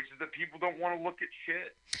 which is that people don't want to look at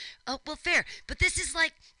shit. Oh, well, fair. But this is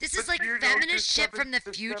like feminist shit from the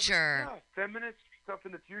future. Feminist stuff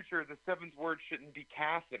in the future, the seventh word shouldn't be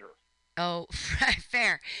catheter. Oh,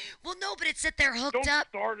 fair. Well, no, but it's that they're hooked Don't up.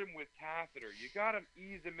 start them with catheter. You gotta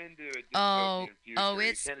ease them into a Oh, dystopian future. oh, You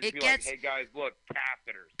can't just it be gets. like, hey guys, look,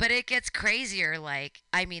 catheters. But it gets crazier. Like,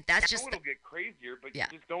 I mean, that's I just. know it'll get crazier, but Yeah.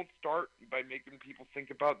 you just don't start by making people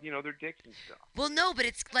think about, their dicks and stuff. Well, no, but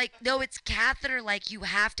it's like no, it's catheter. Like you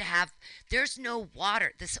have to have. There's no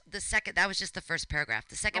water. The second that was just the first paragraph.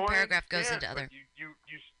 The second paragraph goes into other.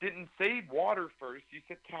 You didn't say water first. You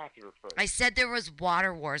said catheter first. I said there was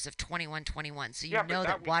water wars of 2121, so you know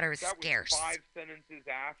that water is scarce. Was 5 sentences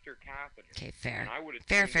after catheter. Okay, fair. And I would have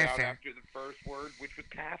fair. after the first word, which was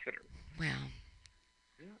catheter. Well.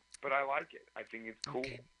 Yeah, but I like it. I think it's cool.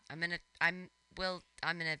 Okay. I'm gonna.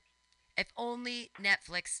 If only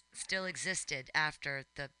Netflix still existed after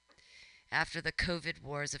the COVID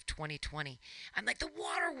wars of 2020. I'm like the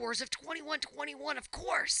water wars of 2121, of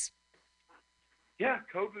course. Yeah,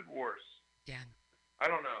 COVID wars. Yeah. I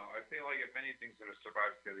don't know. I feel like if anything's going to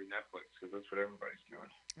survive, it's going to be Netflix because that's what everybody's doing.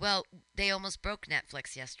 Well, they almost broke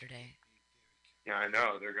Netflix yesterday. Yeah, I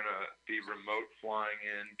know. They're going to be remote flying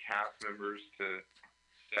in cast members to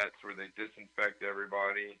sets where they disinfect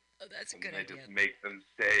everybody. Oh, that's a good idea. idea. They just make them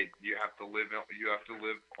say you have to live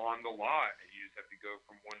on the lot. You just have to go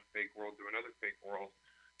from one fake world to another fake world,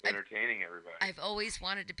 entertaining everybody. I've always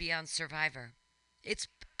wanted to be on Survivor.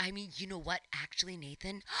 I mean, you know what? Actually,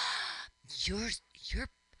 Nathan,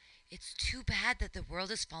 it's too bad that the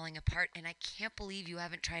world is falling apart, and I can't believe you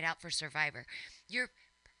haven't tried out for Survivor. You're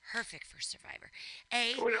perfect for Survivor.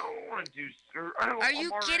 I don't want to do Survivor. Are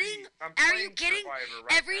you kidding? Are you kidding?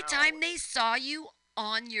 Every time they saw you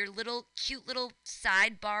on your cute little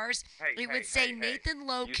sidebars, it would say Nathan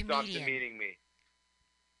Lowe, comedian. You stopped demeaning me.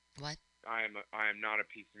 What? I am not a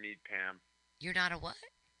piece of meat, Pam. You're not a what?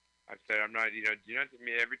 I said I'm not. Do not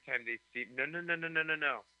me every time they see. No.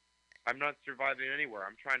 I'm not surviving anywhere.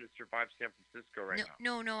 I'm trying to survive San Francisco right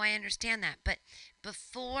now. No. I understand that, but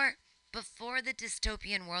before the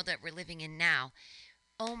dystopian world that we're living in now,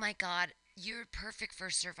 oh my God, you're perfect for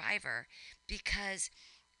Survivor because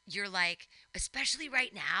you're like, especially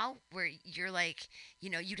right now where you're like,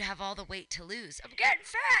 you'd have all the weight to lose. I'm getting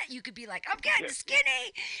fat. You could be like, I'm getting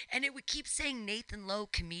skinny. And it would keep saying Nathan Lowe,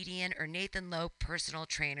 comedian, or Nathan Lowe, personal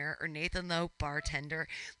trainer, or Nathan Lowe, bartender.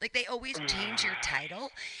 Like they always change your title.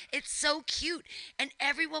 It's so cute. And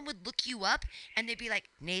everyone would look you up and they'd be like,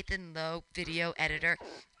 Nathan Lowe, video editor.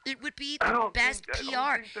 It would be the best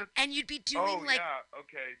PR. And you'd be doing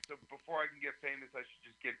okay. So before I can get famous, I should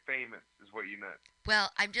just get famous, is what you meant. Well,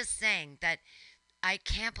 I'm just saying that I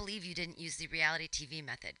can't believe you didn't use the reality TV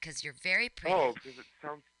method because you're very pretty. Oh, because it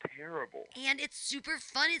sounds terrible. And it's super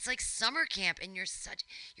fun. It's like summer camp, and you're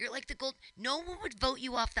like the gold. No one would vote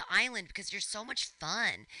you off the island because you're so much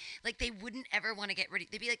fun. Like they wouldn't ever want to get rid of you.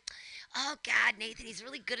 They'd be like, oh God, Nathan, he's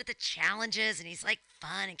really good at the challenges, and he's like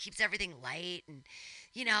fun and keeps everything light, and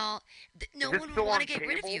no one would want to get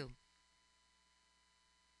rid of you.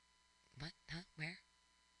 What? Huh? Where?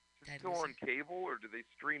 Is it still on cable, or do they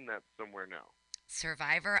stream that somewhere now?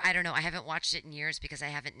 Survivor? I don't know. I haven't watched it in years because I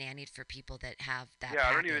haven't nannied for people that have that package.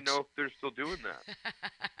 I don't even know if they're still doing that.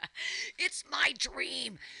 It's my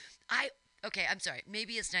dream. Okay, I'm sorry.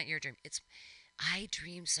 Maybe it's not your dream. I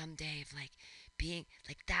dream someday of like being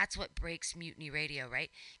like, that's what breaks Mutiny Radio, right?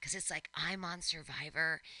 Because it's like I'm on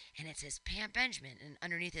Survivor and it says Pam Benjamin and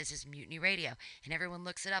underneath it says Mutiny Radio, and everyone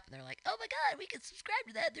looks it up and they're like, oh my God, we can subscribe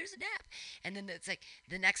to that, there's an app. And then it's like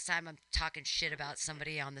the next time I'm talking shit about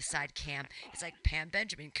somebody on the side cam, it's like Pam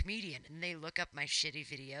Benjamin, comedian, and they look up my shitty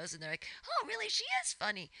videos and they're like, oh really, she is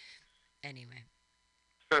funny. Anyway.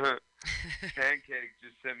 Pancake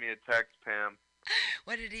just sent me a text, Pam.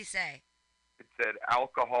 What did he say? It said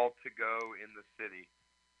alcohol to go in the city.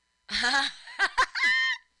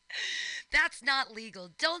 That's not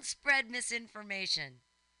legal. Don't spread misinformation.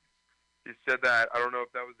 He said that. I don't know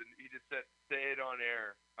if that was. He just said, "Say it on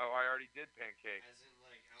air." Oh, I already did, Pancake. As in,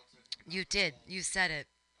 like, outside. You did. You said it.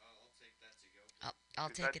 I'll take that to go.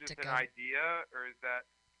 I'll take it to go. Is that just an idea, or is that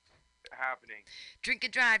happening? Drink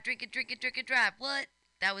and drive. Drink and drive. What?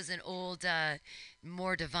 That was an old,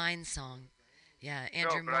 more Divine song. Yeah,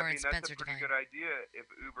 Andrew Moore and Spencer Divine. That's a pretty good idea if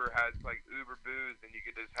Uber has, like, Uber booze and you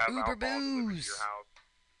could just have alcohol delivered to your house.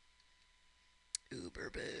 Uber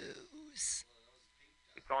booze.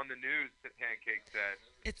 It's on the news, Pancake said.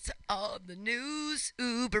 It's on the news,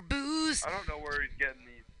 Uber booze. I don't know where he's getting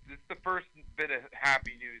these. This is the first bit of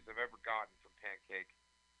happy news I've ever gotten from Pancake.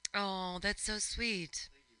 Oh, that's so sweet.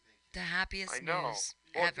 The happiest news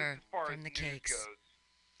ever from the cakes. Goes.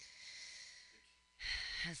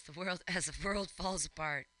 As the world falls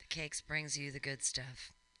apart, the cakes brings you the good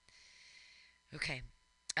stuff. Okay.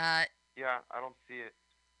 Yeah, I don't see it.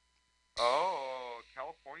 Oh,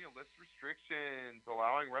 California lists restrictions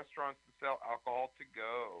allowing restaurants to sell alcohol to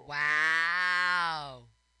go. Wow.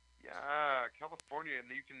 Yeah, California, and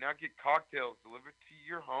you can now get cocktails delivered to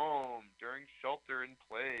your home during shelter in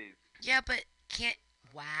place. Yeah, but can't.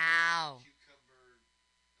 Wow. Cucumber,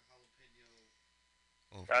 jalapeno.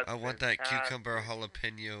 Oh, That's I want that cucumber,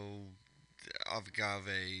 fantastic. jalapeno,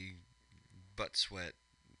 agave, butt sweat,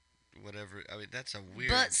 whatever. I mean, that's a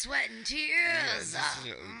weird. But sweat and Yeah, tears.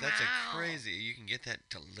 that's a Wow. crazy. You can get that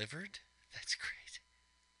delivered. That's crazy.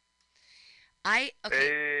 Okay.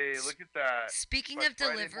 Hey, look at that. Speaking of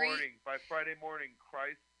delivery, By Friday morning,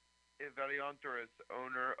 Christ Eveliantoris,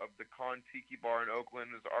 owner of the Con Tiki Bar in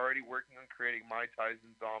Oakland, is already working on creating Mai Tais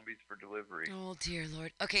and zombies for delivery. oh dear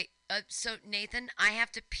Lord. Okay, so Nathan, I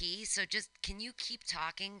have to pee. So just can you keep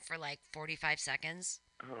talking for like 45 seconds?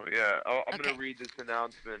 Oh yeah, I'm Okay. gonna read this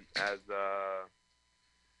announcement as What?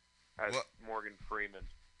 Morgan Freeman.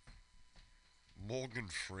 Morgan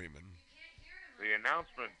Freeman. The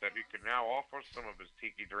announcement that he can now offer some of his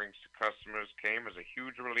tiki drinks to customers came as a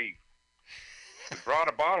huge relief. We brought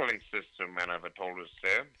a bottling system, Manavatolis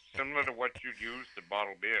said, similar to what you'd use to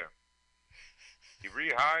bottle beer. He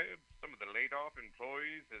rehired some of the laid-off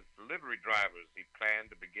employees as delivery drivers. He planned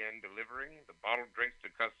to begin delivering the bottled drinks to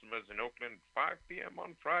customers in Oakland at 5 p.m.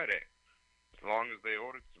 on Friday, as long as they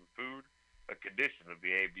ordered some food, a condition of the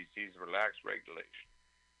ABC's relaxed regulation.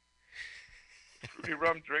 Fruity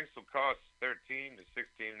rum drinks will cost $13 to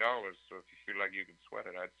 $16, so if you feel like you can sweat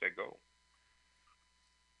it, I'd say go.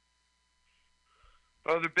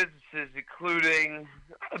 Other businesses, including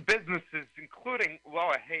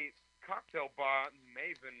Cocktail Bar,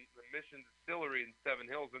 Maven, the Mission Distillery in Seven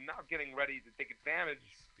Hills, are now getting ready to take advantage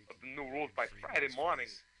of the new rules by Friday morning.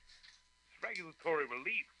 This regulatory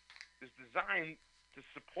relief is designed to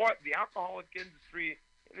support the alcoholic industry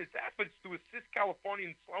in its efforts to assist California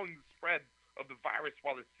in slowing the spread of the virus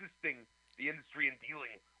while assisting the industry in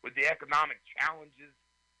dealing with the economic challenges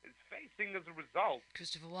it's facing as a result.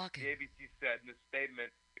 Christopher Walken. The ABC said in a statement,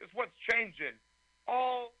 "Here's what's changing.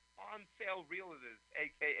 All on-sale realtors,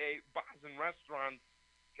 a.k.a. bars and restaurants,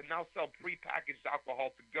 can now sell prepackaged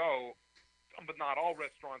alcohol to go. Some but not all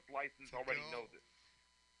restaurants licensed already know this.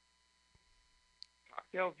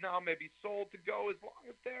 Cocktails now may be sold to go as long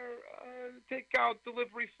as they're takeout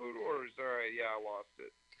delivery food orders." All right, yeah, I lost it.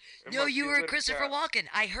 No, you were Christopher Walken.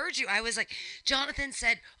 I heard you. I was like, Jonathan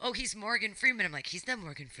said, "Oh, he's Morgan Freeman." I'm like, he's not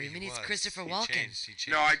Morgan Freeman. He's Christopher Walken. He changed.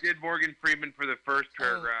 No, I did Morgan Freeman for the first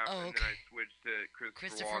paragraph, okay. and then I switched to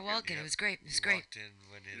Christopher Walken. Yep. It was great. It was great.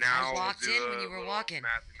 Now I walked in when you were walking.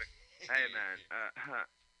 Hey, man.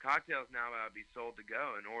 Cocktails now be sold to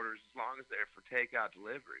go in orders as long as they're for takeout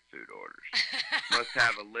delivery food orders. Must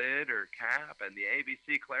have a lid or cap, and the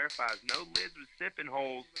ABC clarifies no lids with sipping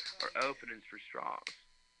holes or openings for straws.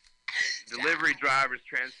 Delivery drivers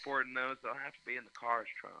transporting those, they'll have to be in the car's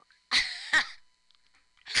trunk.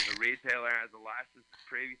 If a retailer has a license that's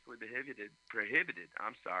previously prohibited,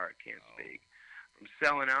 I'm sorry, I can't speak, from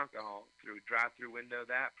selling alcohol through a drive-through window,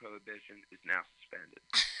 that prohibition is now suspended.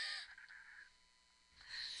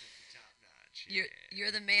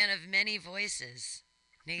 You're the man of many voices.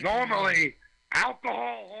 Nathan Normally,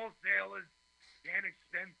 alcohol wholesalers can't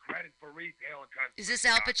extend credit for retail and customers. Is this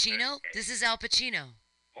Al Pacino? This is Al Pacino.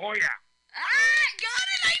 Oh, yeah. I got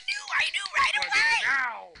it. I knew right But away.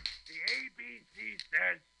 now, the ABC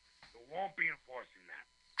says it won't be enforcing that.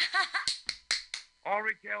 All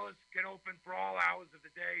retailers can open for all hours of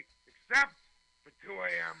the day except for 2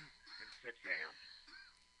 a.m. and 6 a.m.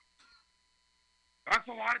 That's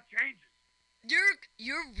a lot of changes.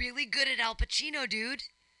 You're really good at Al Pacino, dude.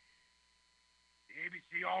 The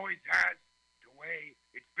ABC always has to weigh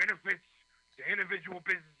its benefits to individual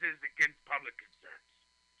businesses against public concerns.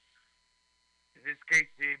 In this case,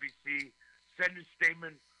 the ABC said in a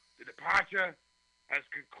statement, the departure has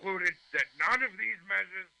concluded that none of these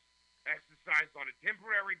measures exercised on a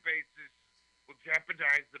temporary basis will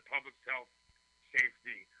jeopardize the public's health,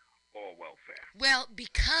 safety, or welfare. Well,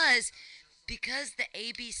 because the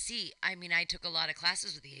ABC, I mean, I took a lot of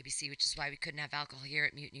classes with the ABC, which is why we couldn't have alcohol here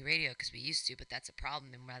at Mutiny Radio, because we used to, but that's a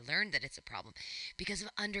problem, and I learned that it's a problem because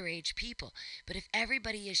of underage people. But if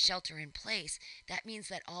everybody is shelter in place, that means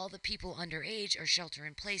that all the people underage are shelter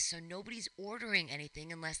in place, so nobody's ordering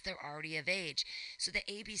anything unless they're already of age. So the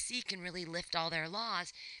ABC can really lift all their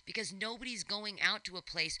laws because nobody's going out to a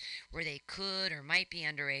place where they could or might be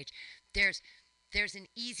underage. There's an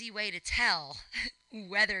easy way to tell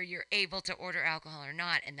whether you're able to order alcohol or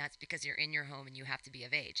not, and that's because you're in your home and you have to be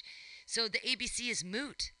of age. So the ABC is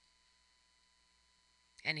moot.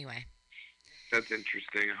 Anyway. That's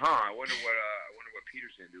interesting, huh? I wonder what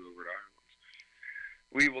Peter's going to do over at Ireland's.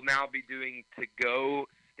 We will now be doing to-go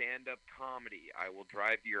stand-up comedy. I will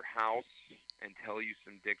drive to your house and tell you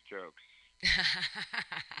some dick jokes.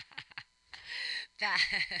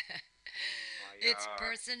 It's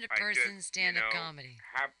person-to-person stand-up comedy.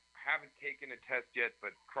 Haven't taken a test yet,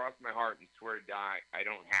 but cross my heart and swear to die, I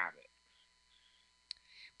don't have it.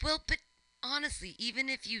 Well, but honestly, even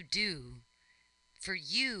if you do, for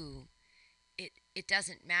you, it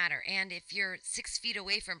doesn't matter. And if you're 6 feet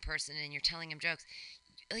away from a person and you're telling him jokes,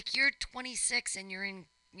 like you're 26 and you're in,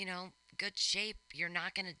 good shape, you're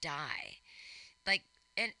not going to die. Like,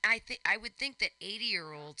 and I would think that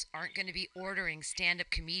 80-year-olds aren't going to be ordering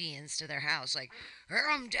stand-up comedians to their house. Like, here,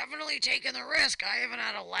 I'm definitely taking the risk. I haven't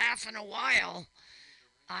had a laugh in a while.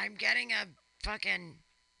 I'm getting a fucking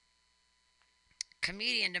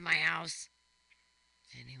comedian to my house.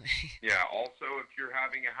 Anyway. Yeah, also, if you're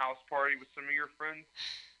having a house party with some of your friends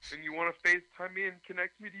and you want to FaceTime me and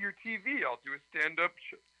connect me to your TV, I'll do a stand-up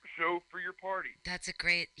show for your party. That's a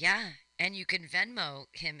great, yeah. And you can Venmo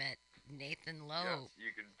him at Nathan Lowe. Yes,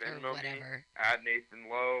 you can Venmo or whatever. Me, add Nathan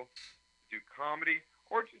Lowe, do comedy,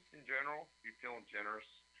 or just in general, if you're feeling generous.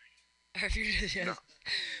 Yes.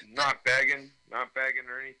 Not begging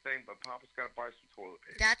or anything, but Papa's got to buy some toilet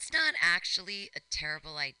paper. That's not actually a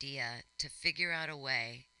terrible idea, to figure out a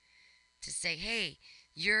way to say, hey,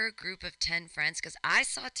 you're a group of 10 friends, because I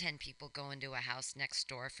saw 10 people go into a house next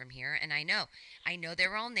door from here, and I know they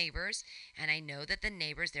were all neighbors, and I know that there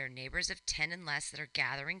are neighbors of 10 and less that are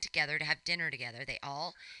gathering together to have dinner together. They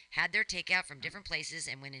all had their takeout from different places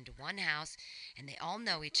and went into one house, and they all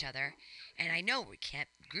know each other, and I know we can't,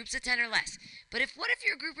 groups of 10 or less, but what if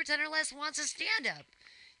your group of 10 or less wants a stand-up?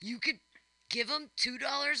 You could give them $2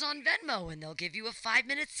 on Venmo, and they'll give you a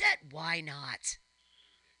 5-minute set. Why not?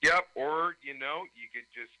 Yep, or you could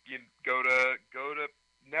just go to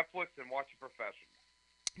Netflix and watch a professional.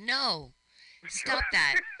 No, stop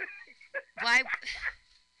that. Why?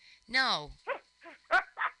 No.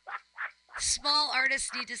 Small artists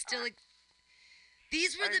need to still.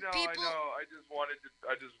 These were the people. I know. I just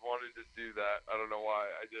wanted to do that. I don't know why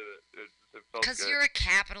I did it. It felt good. Because you're a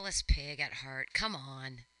capitalist pig at heart. Come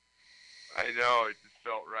on. I know. It just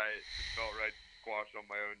felt right. It felt right to squash all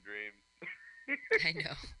my own dreams. I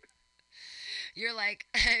know. You're like,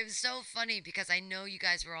 it was so funny because I know you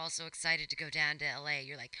guys were all so excited to go down to LA.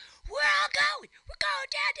 You're like, we're all going. We're going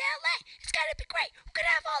down to LA. It's going to be great. We're going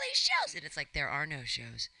to have all these shows. And it's like, there are no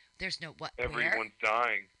shows. There's no what? Everyone's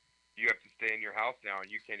dying. You have to stay in your house now, and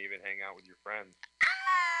you can't even hang out with your friends.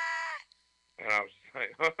 Ah! And I was just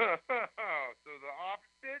like, so the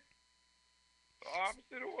opposite? The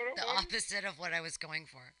opposite of what I wanted? The opposite of what I was going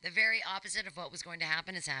for. The very opposite of what was going to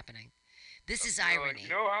happen is happening. This is irony. You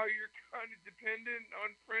know how you're kind of dependent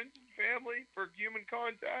on friends and family for human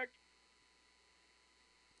contact?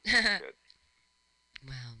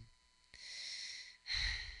 Well,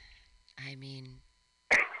 I mean,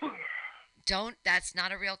 that's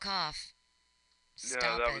not a real cough.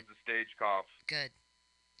 Stop that was the stage cough. Good.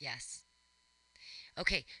 Yes.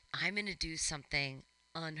 Okay, I'm going to do something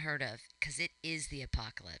unheard of because it is the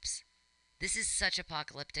apocalypse. This is such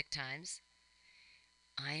apocalyptic times.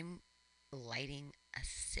 I'm lighting a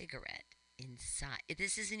cigarette inside.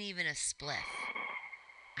 This isn't even a spliff.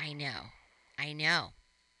 I know.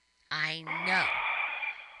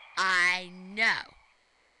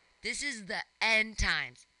 This is the end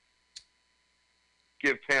times.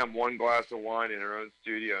 Give Pam one glass of wine in her own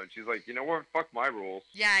studio, and she's like, you know what? Fuck my rules.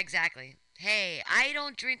 Yeah, exactly. Hey, I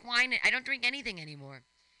don't drink wine. I don't drink anything anymore.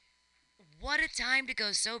 What a time to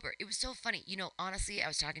go sober. It was so funny. Honestly, I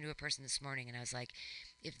was talking to a person this morning, and I was like,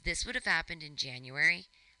 if this would have happened in January,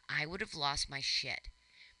 I would have lost my shit.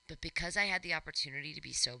 But because I had the opportunity to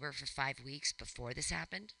be sober for 5 weeks before this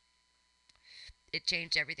happened, it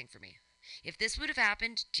changed everything for me. If this would have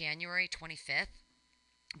happened January 25th,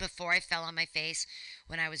 before I fell on my face,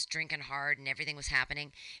 when I was drinking hard and everything was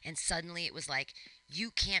happening, and suddenly it was like, you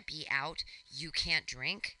can't be out, you can't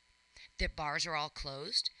drink, the bars are all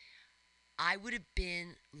closed, I would have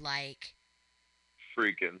been like...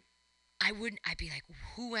 freaking. I'd be like,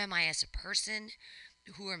 who am I as a person?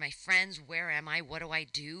 Who are my friends? Where am I? What do I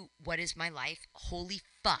do? What is my life? Holy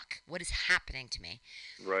fuck. What is happening to me?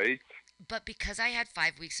 Right. But because I had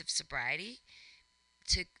 5 weeks of sobriety,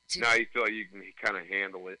 to now you feel like you can kind of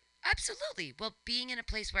handle it. Absolutely. Well, being in a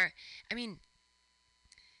place where,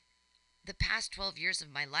 the past 12 years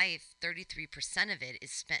of my life, 33% of it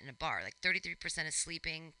is spent in a bar. Like 33% is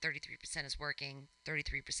sleeping, 33% is working,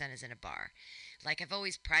 33% is in a bar. Like I've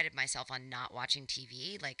always prided myself on not watching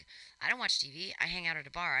TV. Like I don't watch TV. I hang out at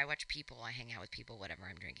a bar. I watch people. I hang out with people, whatever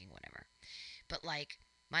I'm drinking, whatever. But like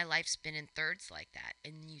my life's been in thirds like that.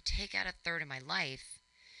 And you take out a third of my life.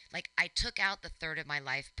 Like, I took out the third of my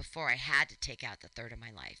life before I had to take out the third of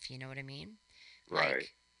my life. You know what I mean? Right.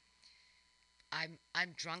 Like,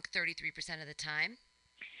 I'm drunk 33% of the time.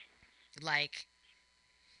 Like,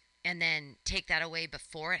 and then take that away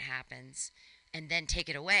before it happens, and then take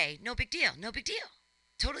it away. No big deal. No big deal.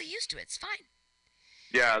 Totally used to it. It's fine.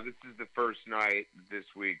 Yeah, this is the first night this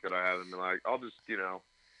week that I haven't been like, I'll just,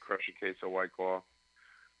 crush a case of White Claw.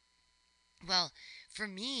 Well, for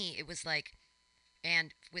me, it was like,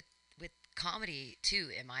 and with comedy too.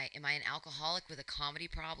 Am I an alcoholic with a comedy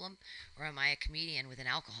problem, or am I a comedian with an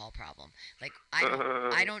alcohol problem? Like,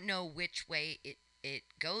 I don't know which way it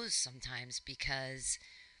goes sometimes, because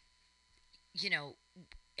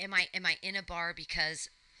am I in a bar because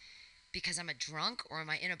I'm a drunk, or am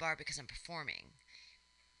I in a bar because I'm performing?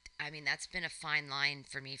 I mean, that's been a fine line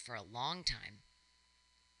for me for a long time.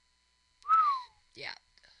 Yeah.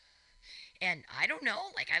 And I don't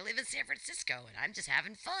know, like, I live in San Francisco and I'm just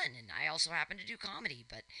having fun, and I also happen to do comedy,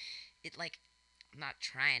 but I'm not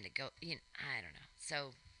trying to go, I don't know.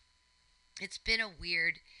 So it's been a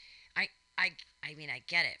weird, I, I mean, I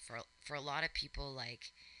get it for a lot of people,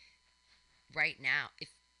 like, right now, if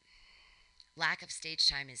lack of stage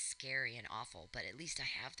time is scary and awful, but at least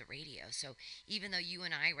I have the radio. So even though you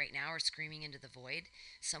and I right now are screaming into the void,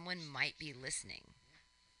 someone might be listening.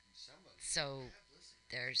 So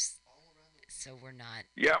we're not.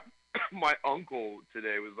 Yeah, my uncle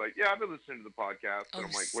today was like, "Yeah, I've been listening to the podcast," and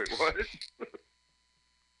I'm like, "Wait, what?"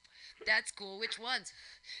 That's cool. Which ones?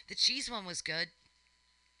 The cheese one was good.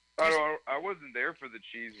 I wasn't there for the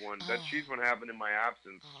cheese one. That cheese one happened in my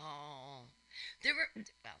absence. Oh, there were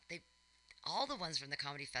all the ones from the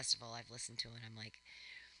comedy festival I've listened to, and I'm like,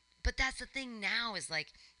 but that's the thing now, is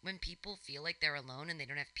like, when people feel like they're alone and they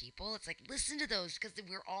don't have people, it's like, listen to those, because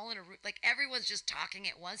we're all in a room, like, everyone's just talking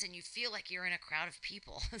at once, and you feel like you're in a crowd of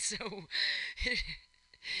people. So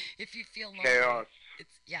if you feel lonely, chaos.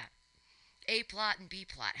 It's A plot and B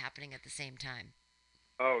plot happening at the same time.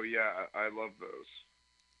 Oh yeah, I love those.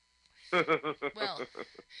 Well,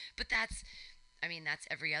 but that's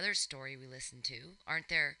every other story we listen to, aren't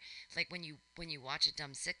there? Like, when you watch a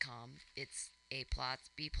dumb sitcom, it's A plots,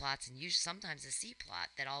 B plots, and usually sometimes a C plot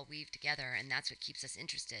that all weave together, and that's what keeps us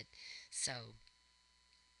interested. So,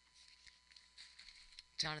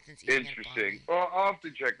 Jonathan's eating interesting. Well, I'll have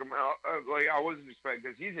to check him out. I wasn't expecting,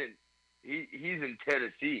 because he's in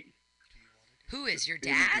Tennessee. Who is your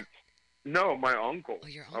dad? No, my uncle. Oh,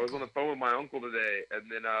 your uncle. I was on the phone with my uncle today,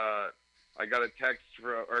 and then I got a text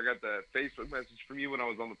or I got the Facebook message from you when I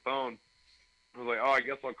was on the phone. I was like, oh, I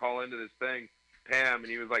guess I'll call into this thing, Pam, and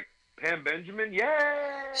he was like, Pam Benjamin,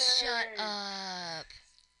 yay! Shut up.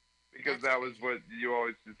 Because that was what you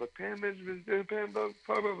always, it's like, Pam Benjamin, Pam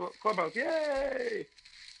Clubhouse, yay!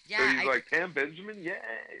 Yeah. So he's like, Pam Benjamin, yay!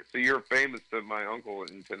 So you're famous to my uncle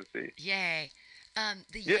in Tennessee. Yay.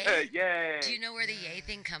 The yay. Yay. Do you know where the yay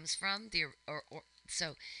thing comes from?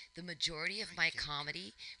 So the majority of my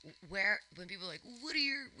comedy, when people are like, what are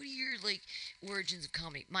your like origins of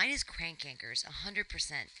comedy? Mine is crank anchors, 100%,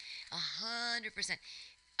 100%.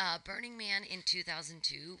 Burning Man in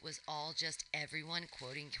 2002 was all just everyone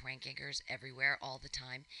quoting crank anchors everywhere all the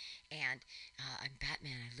time, and I'm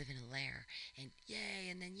Batman, I live in a lair, and yay,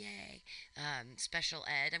 and then yay. Special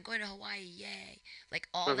ed, I'm going to Hawaii, yay. Like,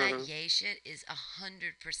 all that yay shit is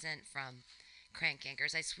 100% from crank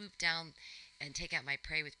anchors. I swoop down and take out my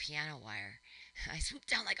prey with piano wire. I swoop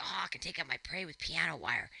down like a hawk and take out my prey with piano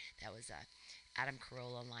wire. That was Adam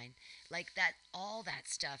Carolla line. Like, that, all that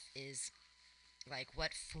stuff is like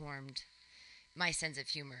what formed my sense of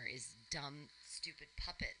humor, is dumb, stupid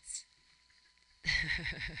puppets.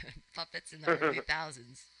 Puppets in the early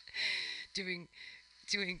thousands. Doing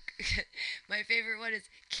my favorite one is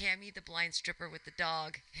Cammy the blind stripper with the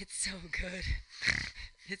dog. It's so good.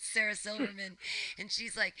 It's Sarah Silverman, and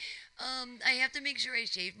she's like, I have to make sure I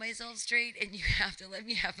shave myself straight, and you have to let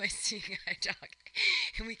me have my seeing eye dog.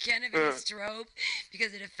 And we can't have any strobe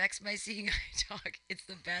because it affects my seeing eye dog. It's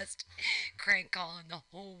the best crank call in the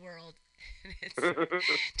whole world. And it's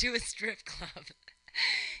to a strip club.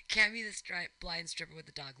 Cammy the blind stripper with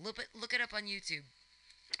the dog. Look it up on YouTube.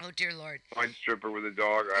 Oh, dear Lord. Blind stripper with a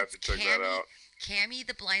dog. I have to check that out. Cammy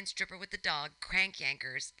the blind stripper with the dog, crank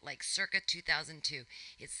anchors, like circa 2002.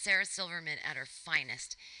 It's Sarah Silverman at her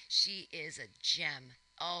finest. She is a gem.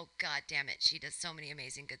 Oh, God damn it. She does so many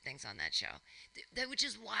amazing good things on that show. Which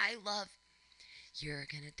is why I love You're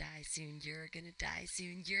Gonna Die Soon, You're Gonna Die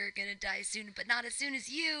Soon, You're Gonna Die Soon, but not as soon as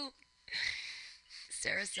you.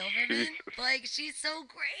 Sarah Silverman, like, she's so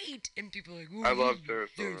great. And people are like, I love Sarah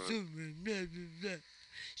Silverman.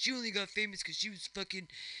 She only got famous because she was fucking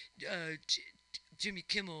Jimmy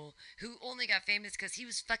Kimmel, who only got famous because he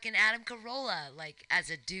was fucking Adam Carolla, like, as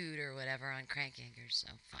a dude or whatever on Crank Yankers,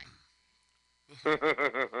 so fine.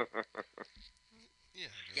 Yeah.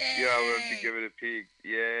 Yeah, we'll have to give it a peek.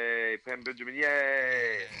 Yay, Pam Benjamin,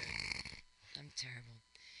 yay! I'm terrible.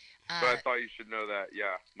 But I thought you should know that.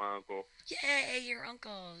 Yeah, my uncle. Yay, your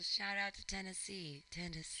uncle. Shout out to Tennessee.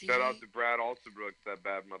 Shout out to Brad Alsabrook, that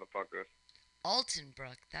bad motherfucker.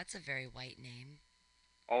 Altenbrook. That's a very white name.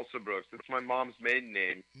 Alsabrooks. It's my mom's maiden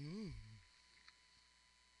name.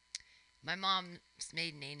 My mom's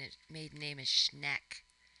maiden name is Schneck,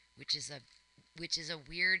 which is a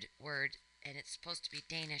weird word, and it's supposed to be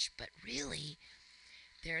Danish, but really,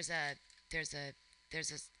 it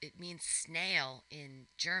means snail in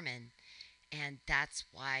German, and that's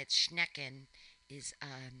why Schnecken is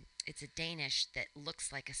it's a Danish that looks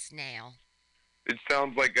like a snail. It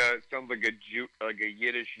sounds like a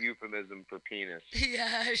Yiddish euphemism for penis.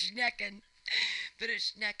 Yeah, Schnecken. But a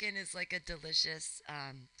Schnecken is like a delicious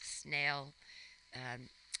snail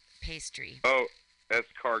pastry. Oh,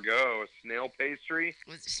 escargot, a snail pastry?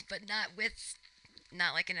 But not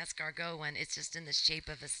like an escargot one. It's just in the shape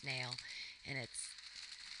of a snail. And it's...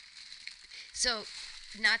 So,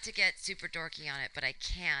 not to get super dorky on it, but I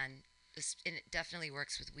can... and it definitely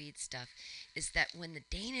works with weed stuff, is that when the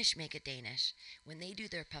Danish make a Danish, when they do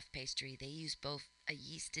their puff pastry, they use both a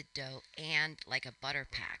yeasted dough and like a butter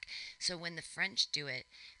pack. So when the French do it,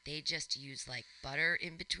 they just use like butter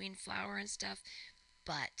in between flour and stuff.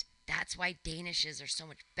 But that's why Danishes are so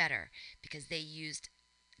much better, because they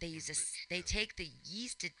take the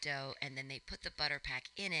yeasted dough and then they put the butter pack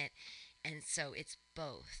in it, and so it's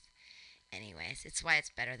both. Anyways, it's why it's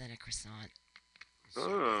better than a croissant.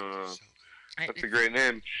 Oh, that's a great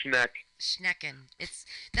name, Schnecken.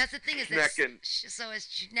 That's the thing is that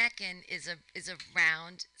Schnecken is a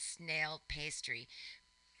round snail pastry,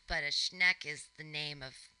 but a Schneck is the name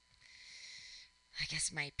of, I guess,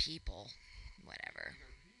 my people, whatever.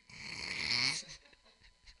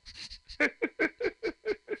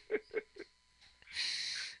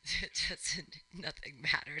 Nothing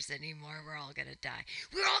matters anymore. We're all gonna die.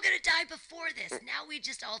 We're all gonna die before this. Now we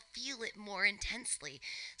just all feel it more intensely.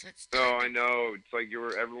 So it's I know. It's like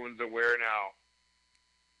everyone's aware now.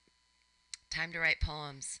 Time to write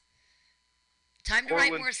poems. Time to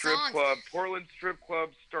write more songs. Portland Strip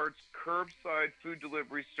Club starts curbside food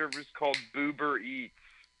delivery service called Boober Eats.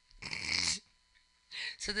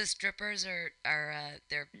 So the strippers are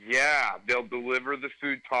they're... Yeah, they'll deliver the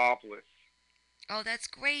food topless. Oh, that's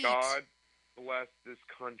great. God bless this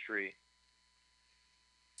country.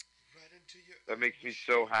 That makes me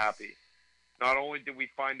so happy. Not only did we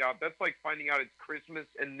find out, that's like finding out it's Christmas,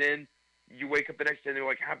 and then you wake up the next day and they're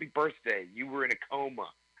like, happy birthday. You were in a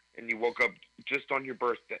coma, and you woke up just on your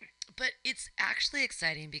birthday. But it's actually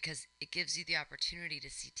exciting because it gives you the opportunity to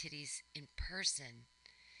see titties in person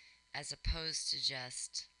as opposed to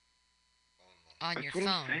just on your phone.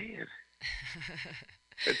 That's what I'm saying.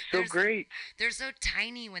 It's so great. They're so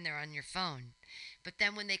tiny when they're on your phone. But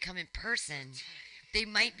then when they come in person, they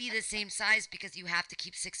might be the same size because you have to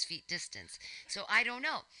keep 6 feet distance. So I don't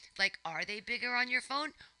know. Like, are they bigger on your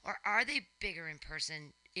phone or are they bigger in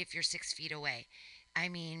person if you're 6 feet away? I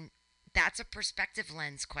mean, that's a perspective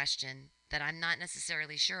lens question that I'm not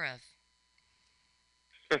necessarily sure of.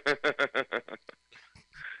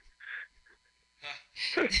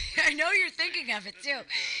 I know you're thinking of it too.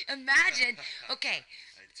 Imagine, okay,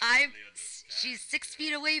 she's 6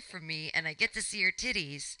 feet away from me and I get to see her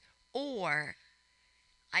titties, or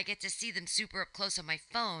I get to see them super up close on my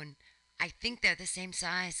phone. I think they're the same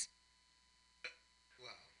size.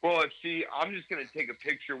 Well, I'm just going to take a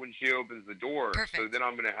picture when she opens the door. Perfect. So then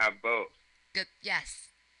I'm going to have both. Good. Yes.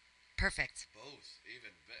 Perfect. Both.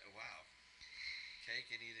 Even better. Wow. Cake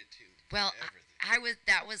and eat it too. Well,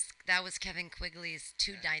 that was Kevin Quigley's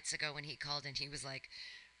 2 nights ago when he called and he was like,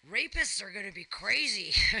 rapists are going to be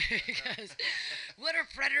crazy because what are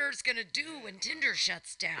predators going to do when Tinder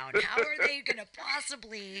shuts down? How are they going to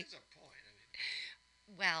possibly...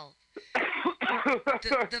 Well,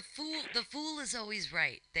 the fool is always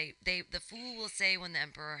right. The fool will say when the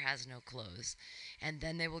emperor has no clothes, and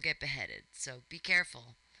then they will get beheaded. So be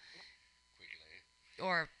careful.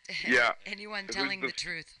 Or anyone telling the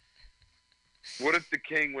truth. What if the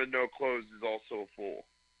king with no clothes is also a fool?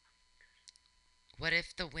 What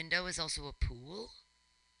if the window is also a pool?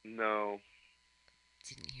 No.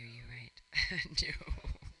 Didn't hear you right. No.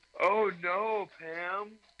 Oh no,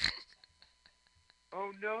 Pam.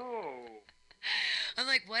 Oh no. I'm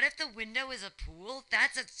like, what if the window is a pool? I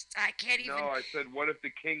can't even... No, I said, what if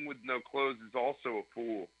the king with no clothes is also a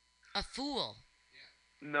fool? A fool?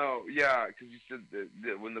 No, yeah, because you said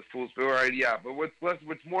that when the fools. All right, yeah. But what's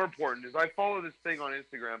more important is I follow this thing on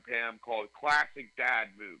Instagram, Pam, called Classic Dad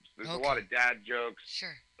Moves. There's a lot Okay. of dad jokes,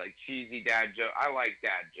 Sure. like cheesy dad jokes. I like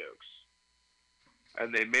dad jokes.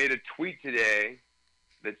 And they made a tweet today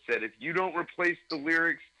that said, "If you don't replace the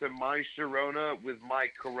lyrics to My Sharona with My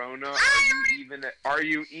Corona, are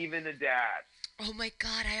you even a dad?" Oh my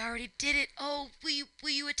God, I already did it. Oh,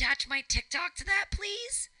 will you attach my TikTok to that,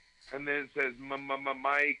 please? And then it says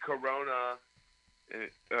My Corona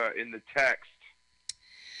in the text.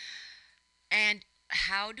 And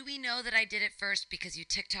how do we know that I did it first? Because you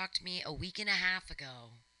TikToked me a week and a half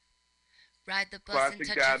ago. Ride the bus Classic and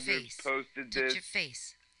touch Dad your Moves face. posted Touch this your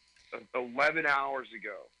face. 11 hours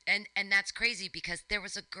ago. And that's crazy because there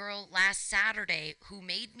was a girl last Saturday who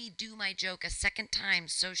made me do my joke a second time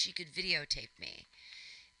so she could videotape me.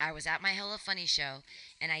 I was at my Hella Funny show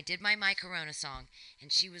and I did my Corona song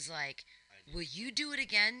and she was like, "Will you do it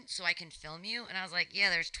again so I can film you?" And I was like, "Yeah,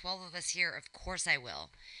 there's 12 of us here. Of course I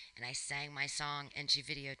will." And I sang my song and she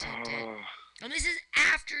videotaped it. And this is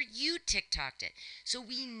after you TikToked it. So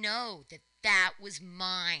we know that that was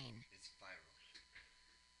mine. It's viral.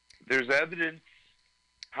 There's evidence.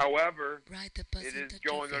 However, Ride the bus it and is touch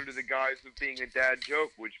your going under face. the guise of being a dad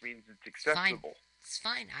joke, which means it's acceptable. It's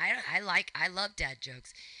fine. I love dad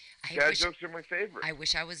jokes. Dad jokes are my favorite. I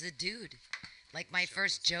wish I was a dude. Like my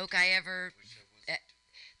first joke I ever,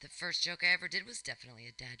 the first joke I ever did was definitely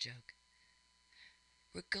a dad joke.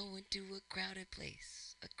 We're going to a crowded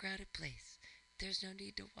place, There's no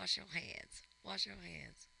need to wash your hands.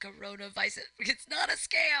 Coronavirus. It's not a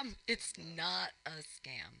scam. It's not a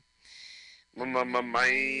scam.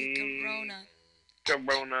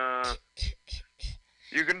 Corona.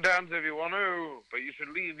 You can dance if you want to, but you should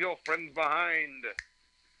leave your friends behind.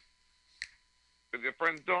 If your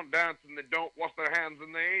friends don't dance and they don't wash their hands,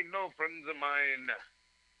 then they ain't no friends of mine.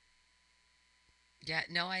 Yeah,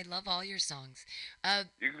 no, I love all your songs.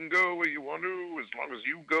 You can go where you want to as long as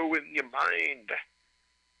you go in your mind.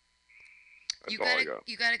 That's all I got.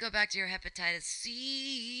 You gotta go back to your hepatitis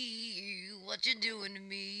C. What you doing to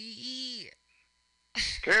me?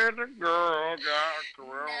 Can the girl got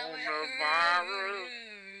coronavirus?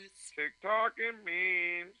 TikToking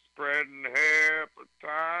means spreading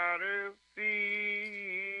hepatitis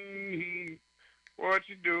C. What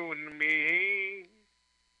you doing to me?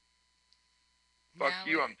 Fuck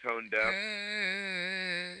you, I'm tone deaf.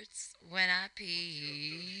 Hurts when I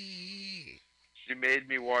pee. She made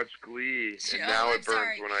me watch Glee, and now it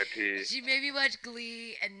burns when I pee. She made me watch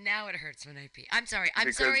Glee, and now it hurts when I pee. I'm sorry I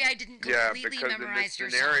didn't completely memorize your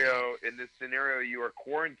song. In this scenario, you are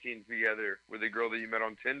quarantined together with a girl that you met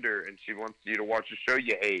on Tinder, and she wants you to watch a show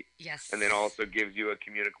you hate. Yes. And then also gives you a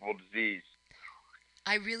communicable disease.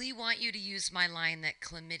 I really want you to use my line that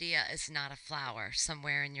chlamydia is not a flower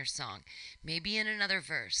somewhere in your song. Maybe in another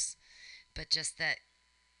verse, but just that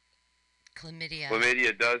chlamydia.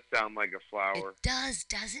 Chlamydia does sound like a flower. It does,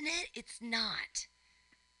 doesn't it? It's not.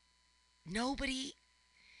 Nobody.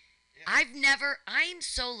 Yeah. I'm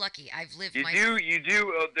so lucky. I've lived You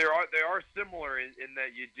do. They are similar in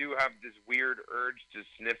that you do have this weird urge to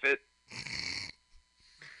sniff it.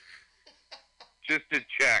 Just to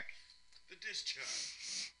check. The discharge.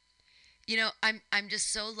 You know, I'm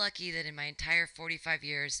just so lucky that in my entire 45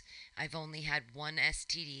 years, I've only had one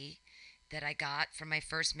STD that I got from my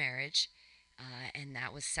first marriage, and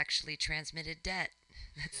that was sexually transmitted debt.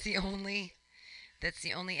 That's the only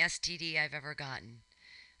STD I've ever gotten.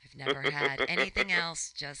 I've never had anything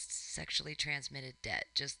else, just sexually transmitted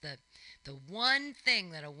debt. Just the one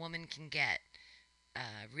thing that a woman can get,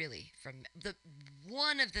 really, from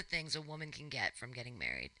one of the things a woman can get from getting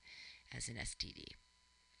married as an STD.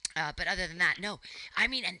 But other than that, no. I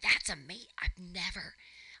mean, and that's amazing.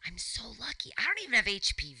 I'm so lucky. I don't even have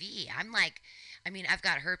HPV. I've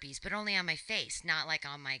got herpes, but only on my face, not like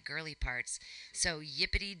on my girly parts. So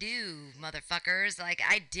yippity-doo, motherfuckers. Like,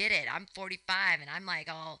 I did it. I'm 45, and I'm like,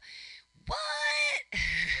 all, what?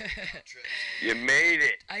 You made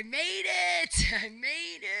it. I made it.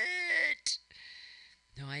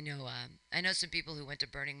 No, I know some people who went to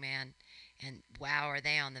Burning Man, and wow, are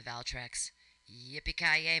they on the Valtrex.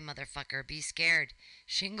 Yippee-ki-yay, motherfucker. Be scared.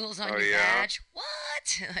 Shingles on your badge.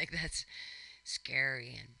 What? Like, that's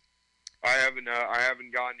scary. And I haven't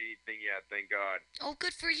gotten anything yet, thank God. oh,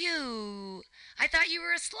 good for you. I thought you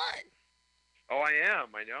were a slut. Oh, I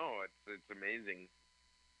am. I know. It's amazing.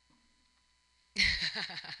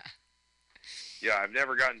 Yeah, I've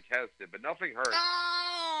never gotten tested, but nothing hurts.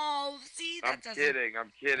 Oh, see, that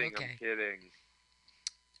I'm kidding. Okay.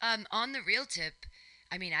 On the real tip,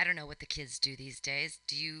 I mean, I don't know what the kids do these days.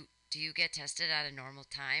 Do you Do you get tested at a normal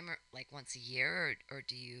time, or like once a year, or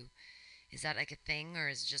do you? Is that like a thing, or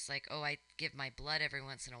is it just like, oh, I give my blood every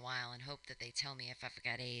once in a while and hope that they tell me if I've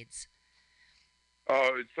got AIDS?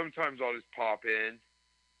 Oh, sometimes I'll just pop in.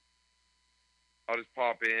 I'll just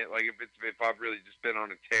pop in, like if I've really just been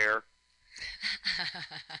on a tear.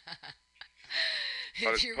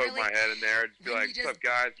 I'll just poke my head in there, just be like, "What's up,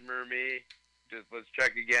 guys? Remember me? Just let's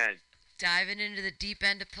check again." Diving into the deep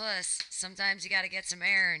end of puss. Sometimes you got to get some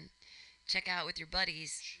air and check out with your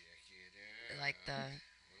buddies. Like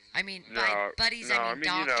I mean, by buddies, I mean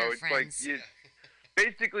doctor friends. Like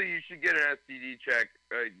basically, you should get an STD check.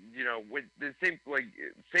 With the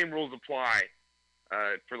same rules apply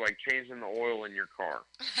for like changing the oil in your car.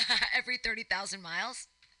 Every 30,000 miles.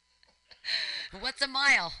 What's a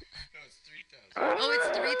mile? No, it's 3,000. Oh, it's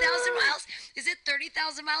 3,000 miles? Is it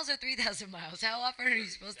 30,000 miles or 3,000 miles? How often are you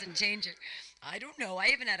supposed to change it? I don't know. I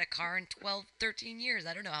haven't had a car in 12, 13 years.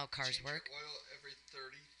 I don't know how cars work. Your oil every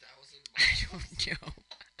 30,000 miles? I don't know.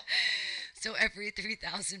 So every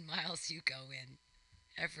 3,000 miles you go in.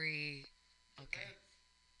 Okay.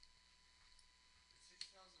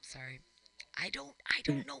 Sorry. I don't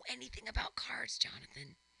know anything about cars,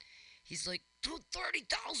 Jonathan. He's like,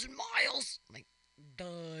 30,000 miles. I'm like,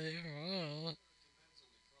 duh.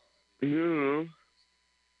 Yeah.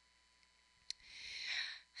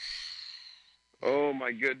 Oh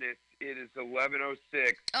my goodness. It is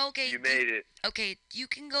 11:06. Okay. You made it. Okay, you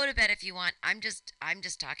can go to bed if you want. I'm just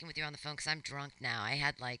talking with you on the phone because I'm drunk now. I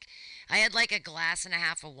had like a glass and a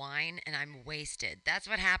half of wine and I'm wasted. That's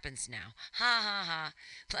what happens now. Ha ha ha.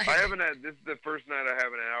 Like, I haven't had. This is the first night I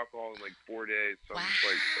haven't had alcohol in like 4 days. So wow. I'm just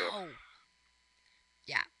like, ugh.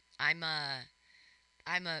 Yeah, I'm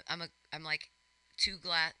like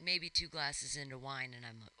maybe two glasses into wine, and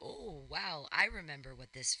I'm like, oh wow, I remember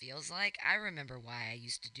what this feels like. I remember why I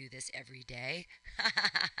used to do this every day.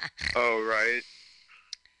 Oh right.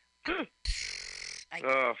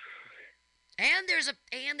 And there's a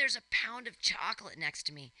pound of chocolate next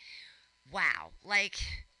to me. Wow, like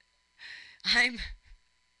I'm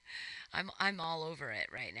all over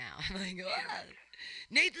it right now. I'm like, oh,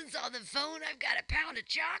 Nathan's on the phone. I've got a pound of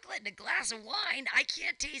chocolate and a glass of wine. I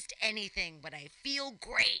can't taste anything, but I feel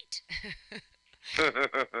great.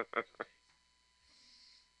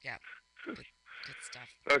 Yeah, good stuff.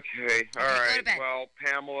 Okay, all right. Well,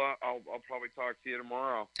 Pamela, I'll probably talk to you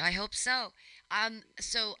tomorrow. I hope so.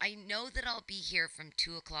 So I know that I'll be here from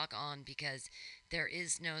 2:00 on because there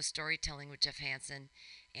is no storytelling with Jeff Hansen,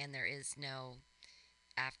 and there is no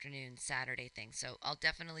afternoon Saturday thing. So I'll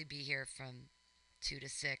definitely be here from 2 to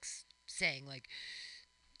 6 saying like,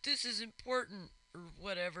 this is important or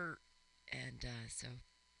whatever. And so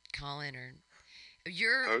call in or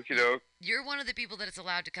you're one of the people that is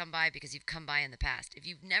allowed to come by because you've come by in the past. If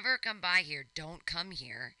you've never come by here, don't come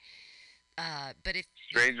here. But if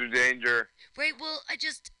stranger danger. Right, well, I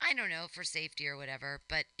don't know, for safety or whatever,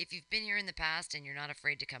 but if you've been here in the past and you're not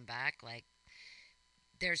afraid to come back, like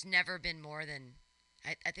there's never been more than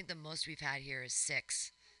I think the most we've had here is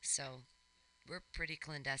 6. So we're pretty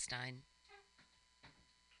clandestine.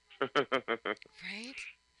 Right?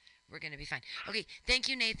 We're going to be fine. Okay, thank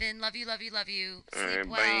you, Nathan. Love you, love you, love you. Sleep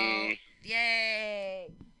well. Bye.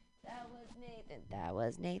 Yay. That was Nathan. That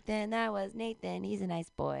was Nathan. That was Nathan. He's a nice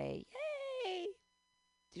boy. Yay.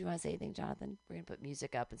 Do you want to say anything, Jonathan? We're going to put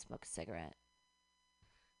music up and smoke a cigarette.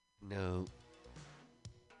 No.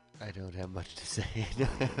 I don't have much to say.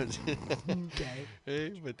 Okay.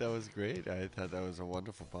 Hey, but that was great. I thought that was a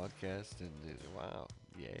wonderful podcast, and wow,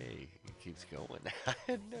 yay, it keeps going.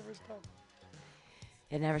 It never stops.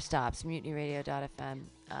 It never stops. MutinyRadio.fm.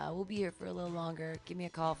 We'll be here for a little longer. Give me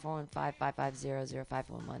a call,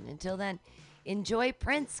 415-550-0511. Until then, enjoy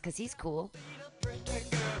Prince, because he's cool.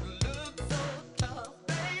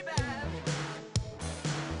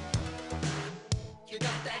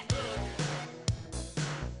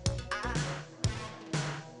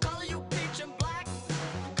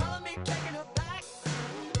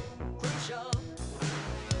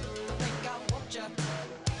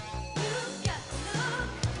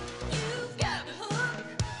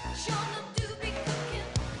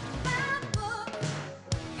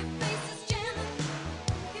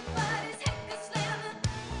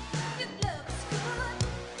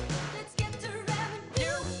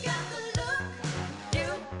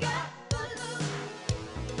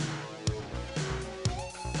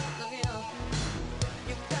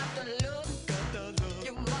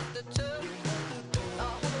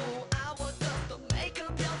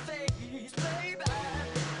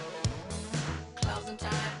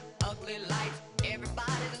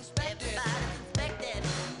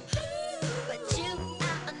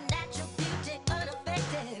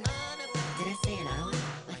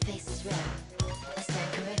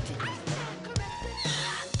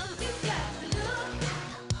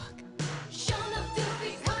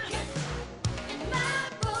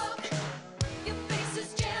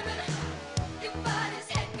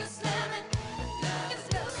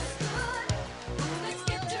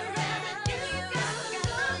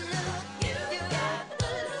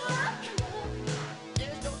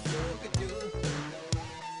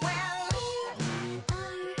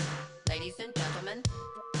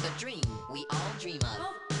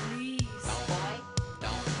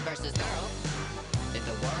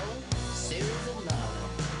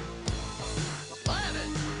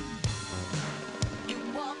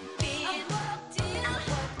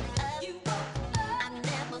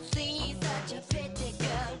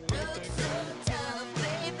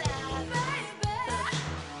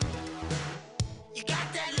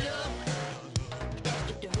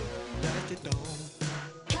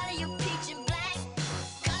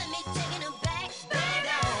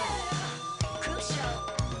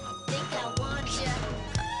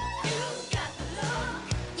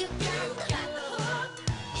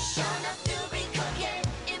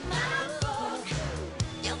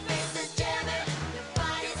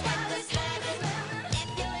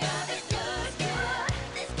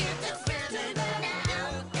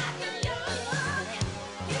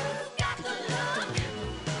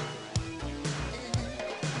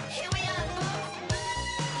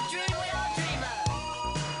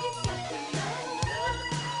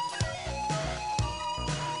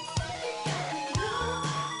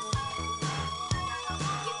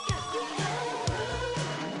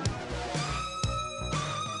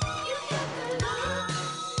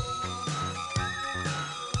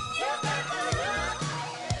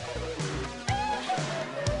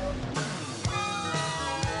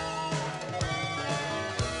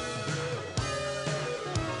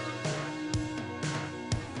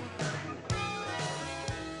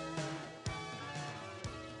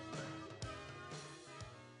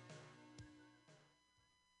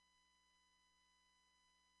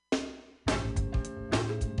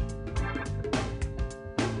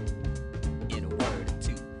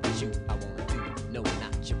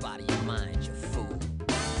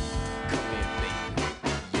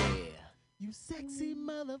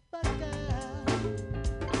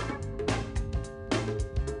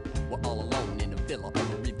 villa on the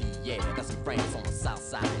Riviera. Got some friends on the south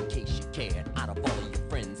side in case you cared. Out of all of your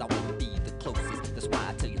friends, I wanna be the closest. That's why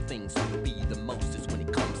I tell you things so you'll be the mostest. When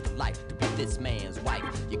it comes to life, to be this man's wife,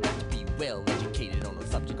 you got to be well educated on the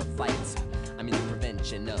subject of fights. I mean the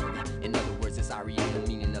prevention of. In other words, it's REM,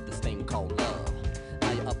 meaning of this thing called love.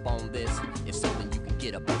 Are you up on this? If so, then you can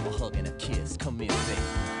get up on a hug and a kiss. Come here, baby.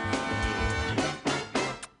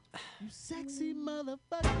 You sexy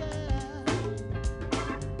motherfucker.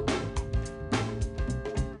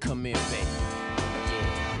 Come here, baby.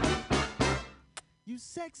 Yeah. You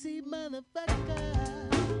sexy motherfucker.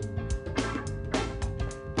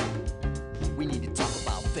 We need to talk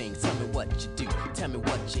about things. Tell me what you do. Tell me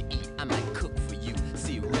what you eat. I might cook for you.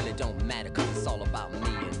 See, it really don't matter, cause it's all about me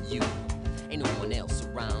and you. Ain't no one else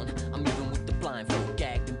around. I'm even with the blindfold,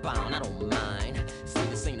 gagged and bound. I don't mind. See,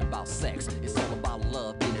 this ain't about sex. It's all about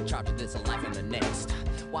love, being in charge of this life and the next.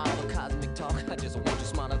 While all the cosmic talk, I just want you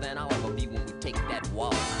smarter than I'll ever be when we take that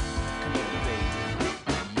walk. Come here, baby.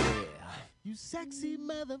 Yeah. You sexy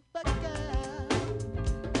motherfucker.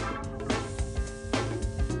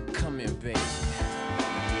 Come here, baby.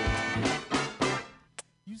 Yeah.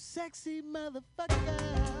 You sexy motherfucker.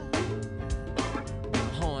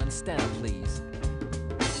 Horn, stand up, please.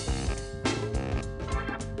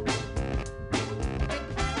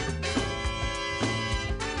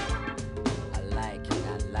 I like it,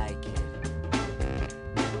 I like it.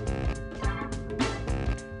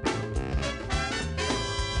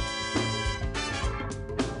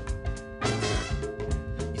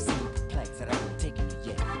 You seem perplexed that I haven't taken you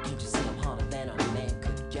yet. Can't you see I'm harder than a man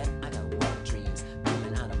could get? I got wet dreams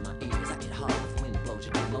coming out of my ears. I get hard if wind blows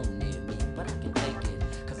you alone near me, but I can take it,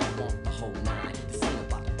 cause I want the whole nine. This ain't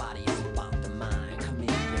about the body, it's about the mind. Come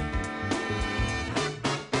here, baby.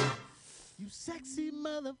 You sexy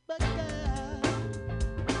motherfucker.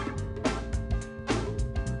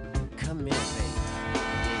 Come here, baby.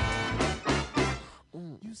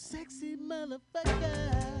 Yeah. You sexy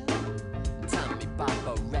motherfucker. Tommy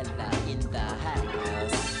Barbarella in the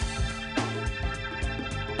house.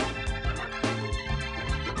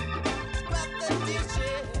 Scrap the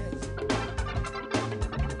dishes.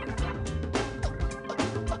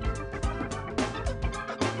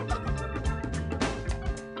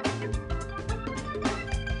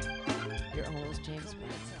 Your host, James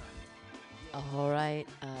Brown. All right,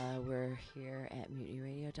 we're here at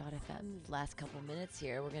MutinyRadio.fm. Last couple minutes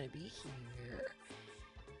here, we're going to be here.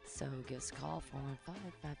 So give us a call,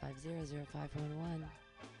 415-550-0511.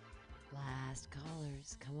 Last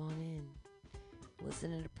callers, come on in.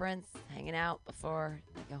 Listening to Prince, hanging out before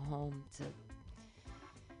they go home to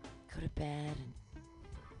go to bed and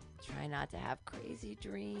try not to have crazy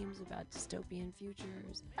dreams about dystopian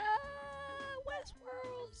futures.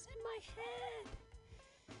 Westworld's in my head.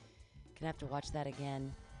 Gonna have to watch that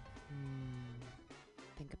again.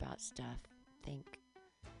 Think about stuff.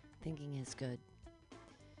 Thinking is good.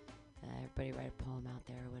 Everybody write a poem out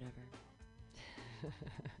there or whatever.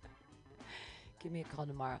 Give me a call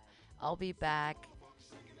tomorrow. I'll be back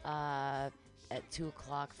at 2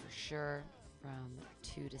 o'clock for sure, from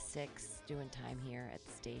 2 to 6, doing time here at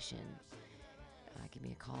the station. Give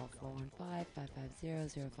me a call,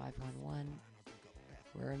 415-550-0511.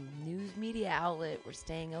 We're a news media outlet. We're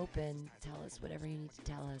staying open. Tell us whatever you need to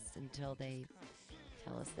tell us until they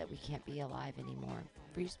tell us that we can't be alive anymore.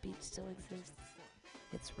 Free speech still exists.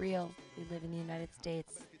 It's real. We live in the United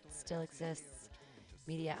States. It still exists.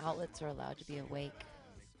 Media outlets are allowed to be awake.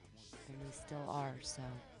 And we still are, so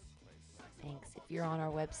thanks. If you're on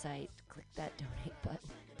our website, click that donate button,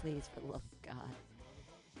 please, for the love of God.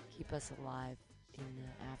 Keep us alive in the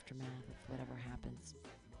aftermath of whatever happens.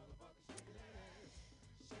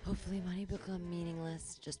 Hopefully money will become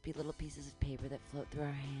meaningless, just be little pieces of paper that float through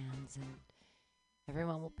our hands, and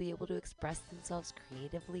everyone will be able to express themselves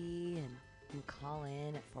creatively and call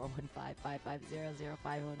in at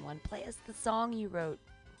 415-550-0511. Play us the song you wrote.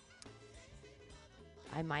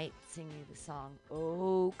 I might sing you the song.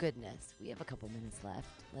 Oh, goodness. We have a couple minutes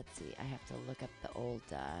left. Let's see. I have to look up the old...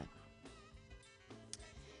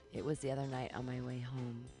 it was the other night on my way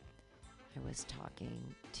home. I was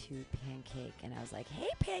talking to Pancake, and I was like, hey,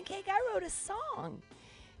 Pancake, I wrote a song.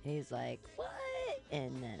 And he's like, what?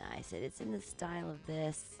 And then I said, it's in the style of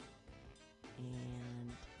this.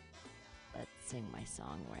 And let's sing my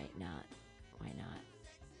song right now. Why not?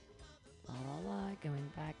 La la la, going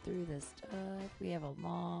back through this stuff. We have a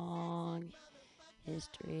long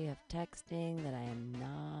history of texting that I am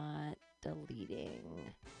not deleting.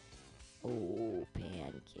 Oh,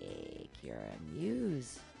 Pancake, you're a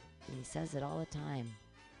muse. And he says it all the time.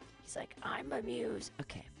 He's like, I'm a muse.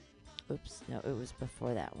 Okay. Oops. No, it was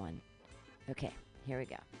before that one. Okay, here we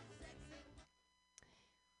go.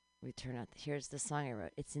 We turn out. Here's the song I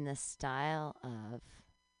wrote. It's in the style of.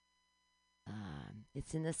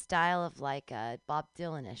 It's in the style of like Bob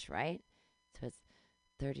Dylanish, right? So it's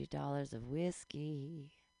 $30 of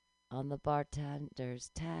whiskey on the bartender's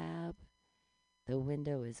tab. The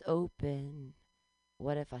window is open.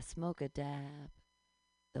 What if I smoke a dab?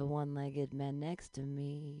 The one-legged man next to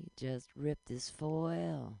me just ripped his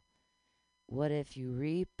foil. What if you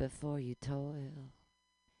reap before you toil?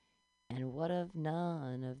 And what if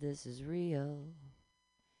none of this is real?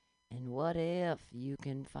 And what if you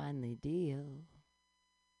can finally deal?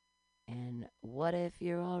 And what if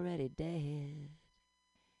you're already dead?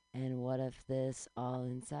 And what if this all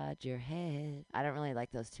inside your head? I don't really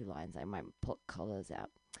like those two lines. I might call those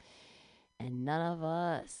out. And none of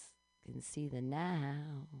us can see the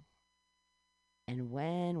now. And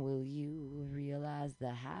when will you realize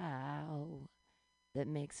the how that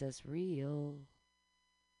makes us real?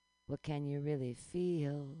 What can you really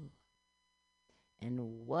feel?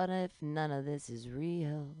 And what if none of this is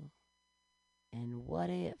real? And what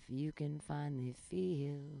if you can finally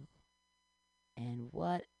feel? And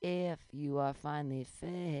what if you are finally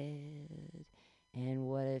fed? And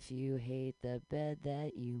what if you hate the bed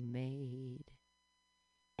that you made?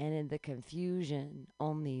 And in the confusion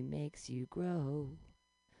only makes you grow.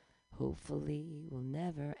 Hopefully will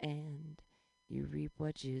never end. You reap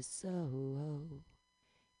what you sow.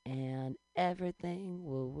 And everything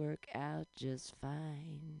will work out just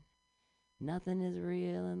fine. Nothing is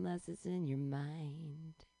real unless it's in your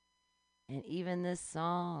mind. And even this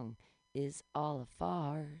song is all a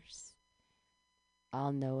farce.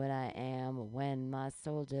 I'll know what I am when my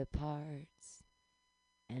soul departs.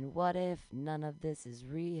 And what if none of this is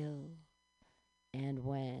real? And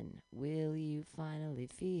when will you finally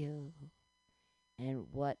feel? And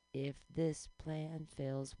what if this plan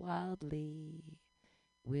fails wildly?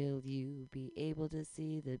 Will you be able to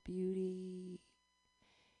see the beauty?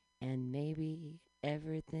 And maybe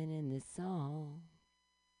everything in this song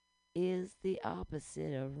is the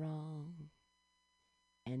opposite of wrong.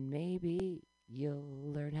 And maybe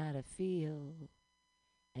you'll learn how to feel.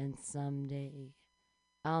 And someday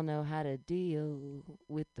I'll know how to deal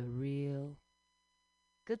with the real.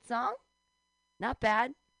 Good song? Not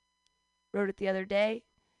bad. Wrote it the other day.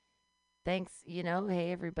 Thanks,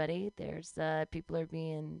 hey everybody. There's people are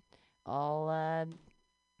being all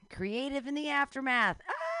creative in the aftermath.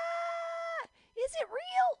 Is it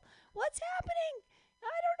real? What's happening?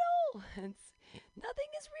 I don't know.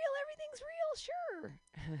 Nothing is real. Everything's real. Sure.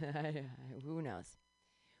 Who knows?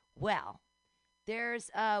 Well,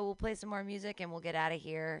 we'll play some more music and we'll get out of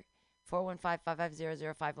here.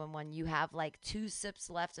 415-550-0511. You have like 2 sips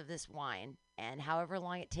left of this wine, and however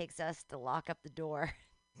long it takes us to lock up the door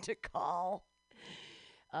to call.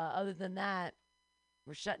 Other than that,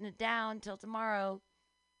 we're shutting it down till tomorrow.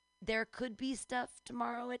 There could be stuff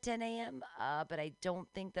tomorrow at 10 a.m., but I don't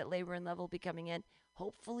think that Labor and Love will be coming in.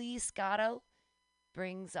 Hopefully, Scotto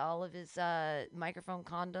brings all of his microphone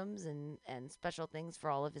condoms and special things for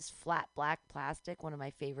all of his flat black plastic, one of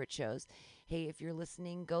my favorite shows. Hey, if you're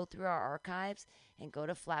listening, go through our archives and go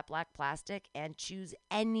to Flat Black Plastic and choose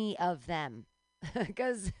any of them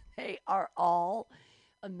because they are all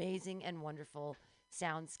amazing and wonderful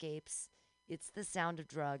soundscapes. It's the sound of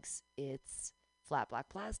drugs. It's Flat Black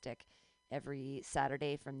Plastic every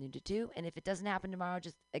Saturday from noon to 2. And if it doesn't happen tomorrow,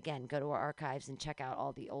 just, again, go to our archives and check out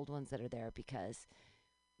all the old ones that are there because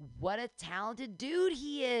what a talented dude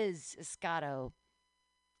he is, Scotto.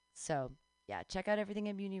 So, yeah, check out everything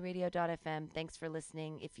at MutinyRadio.fm. Thanks for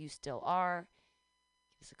listening. If you still are,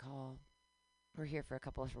 give us a call. We're here for a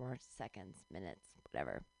couple of more seconds, minutes,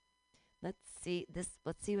 whatever. Let's see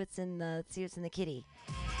what's in the kitty.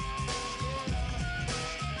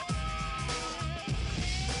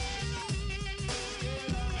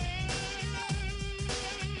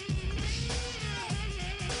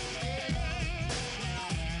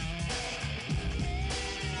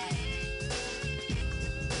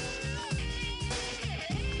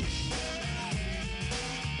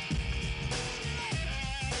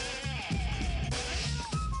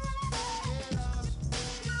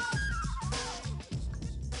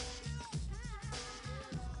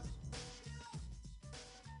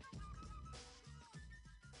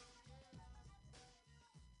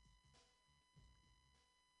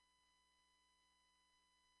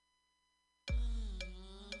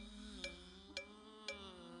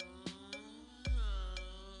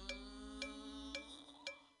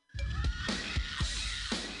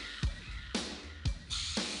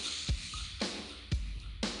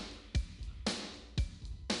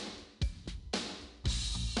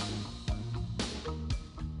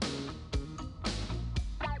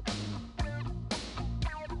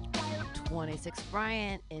 26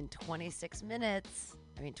 Bryant in 26 minutes.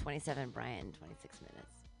 27 Bryant in 26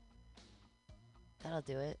 minutes. That'll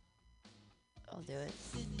do it. I'll do it.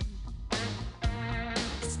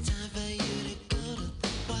 It's time for you to go to the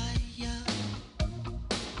wire.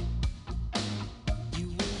 You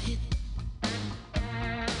will hit,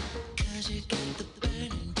 'cause you got the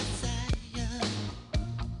burning desire.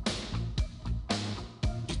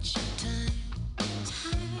 It's your time.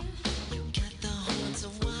 You got the horn, so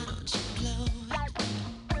why don't you blow it?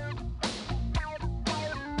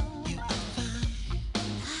 You are fine.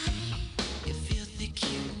 You feel the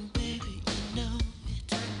cute, baby, you know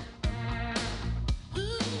it.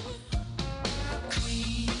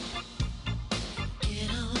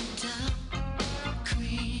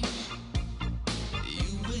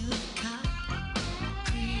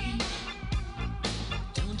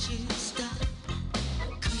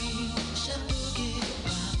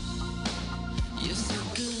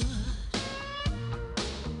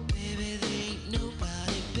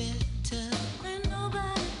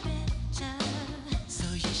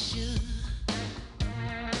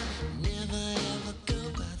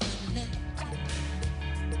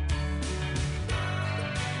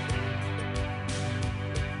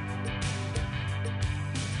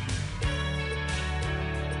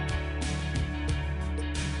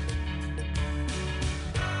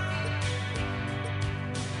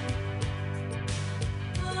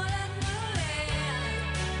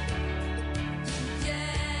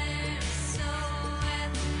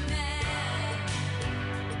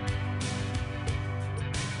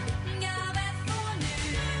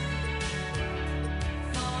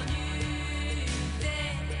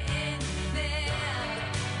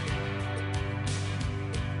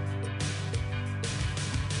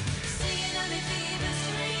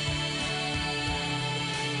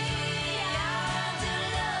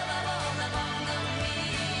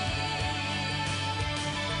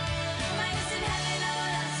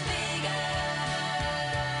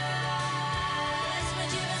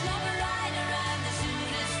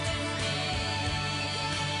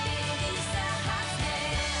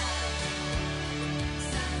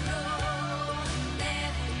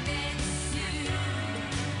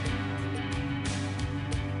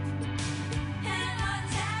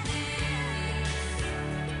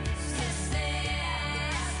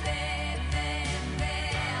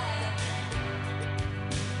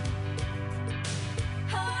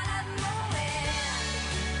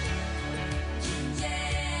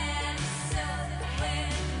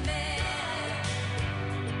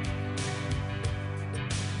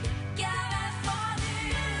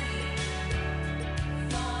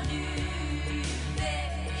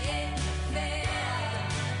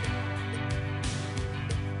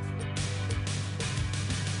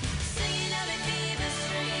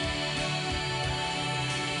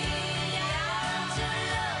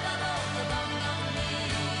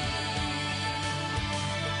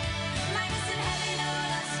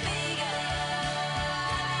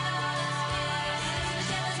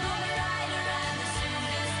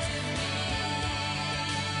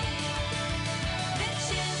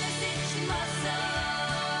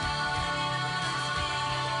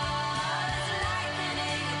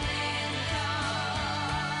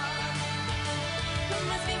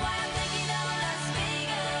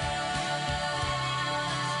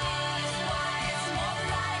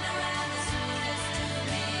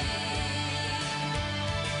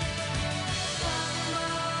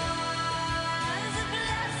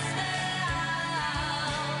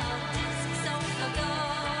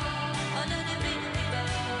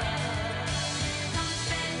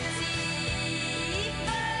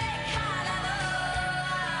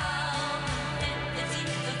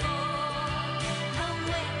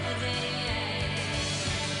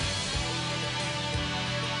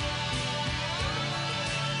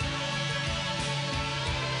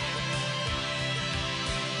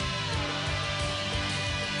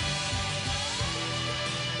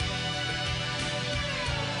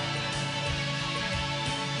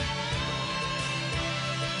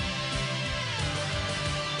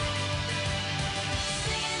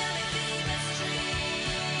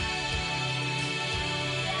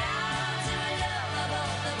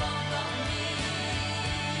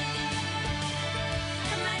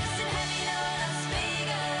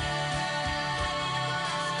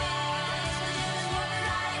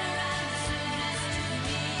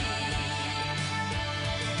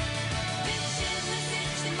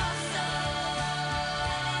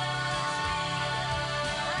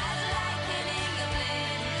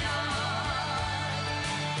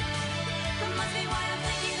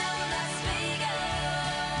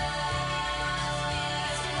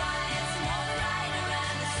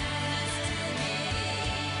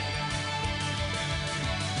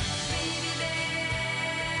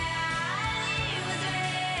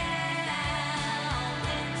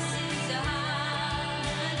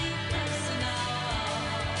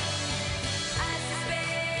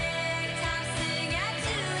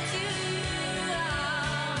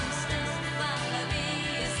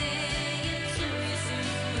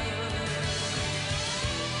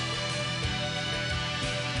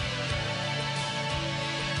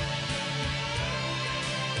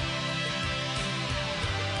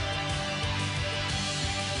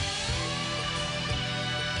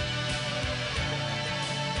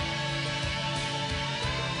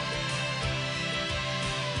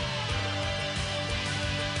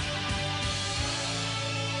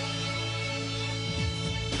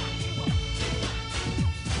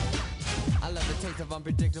 taste of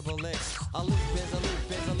unpredictableness. A loop is a loop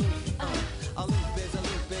is a loop. A loop is a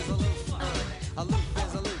loop is a loop. A loop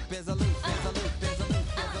is a loop is a loop is a loop is a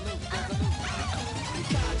loop is a loop is a loop.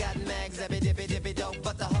 God got mags, every dippy dippy dope,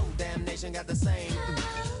 but the whole damn nation got the same.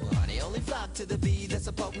 They only flock to the beat that's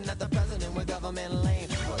supporting that the president with government lame.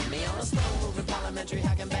 Put me on a slow moving parliamentary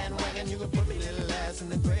hacking bandwagon. You can put me little ass in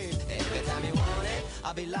the grave. Every time you want it,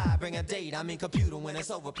 I'll be live, bring a date. I mean computer when it's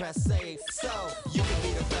over, press save. So you can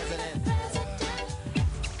be the president.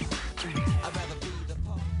 I'd rather be the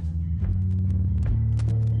pope.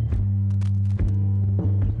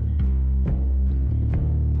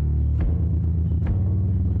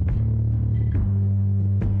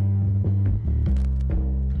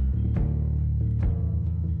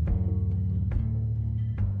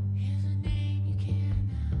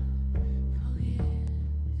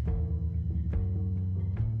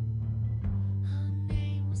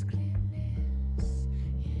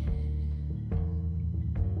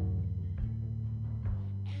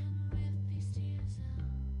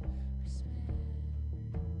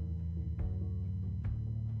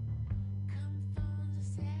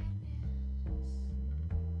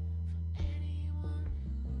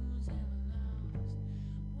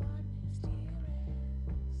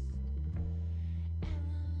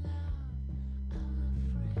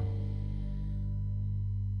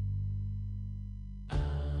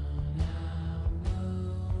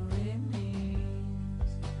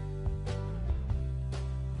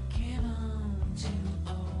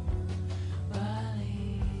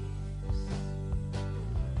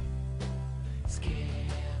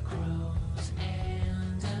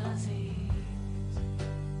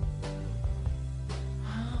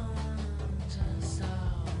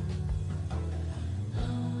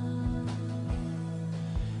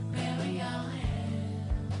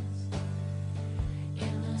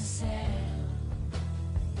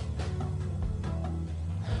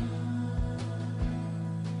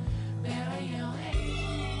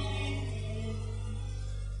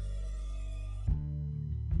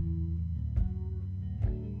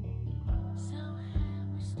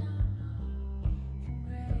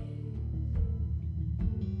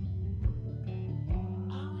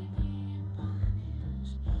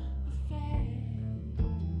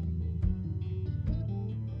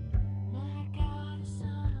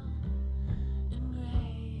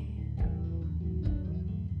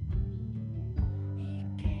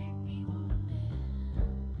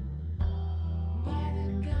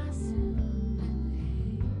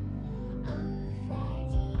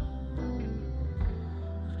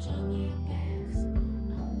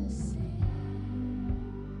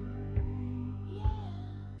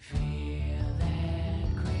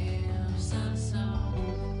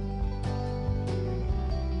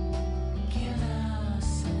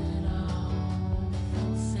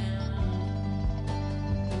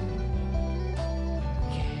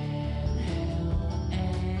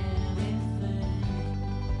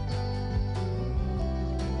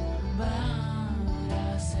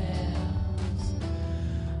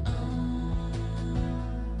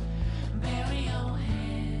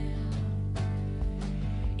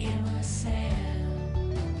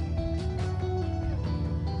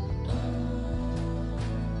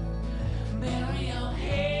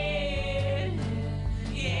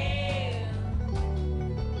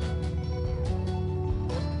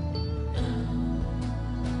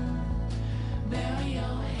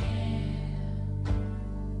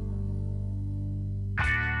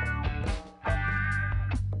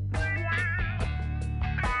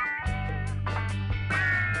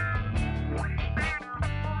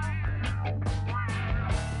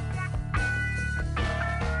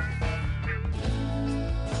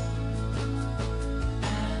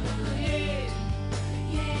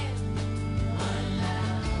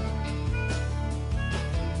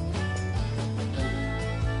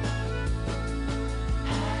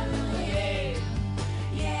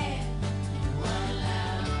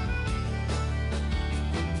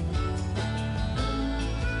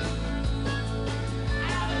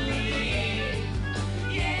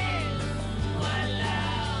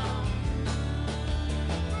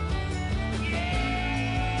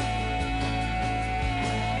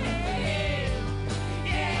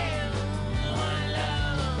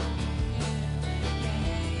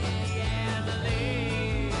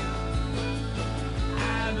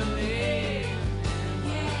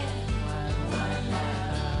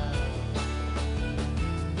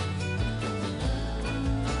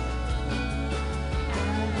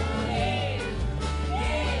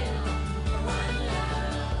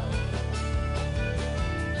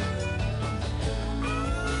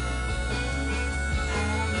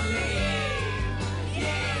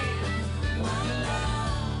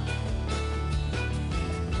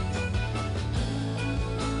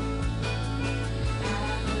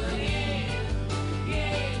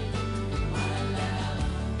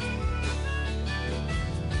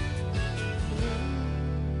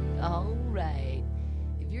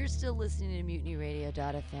 still listening to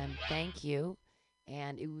MutinyRadio.fm, thank you.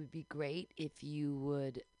 And it would be great if you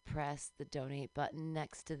would press the donate button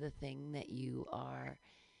next to the thing that you are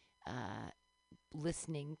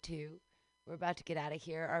listening to. We're about to get out of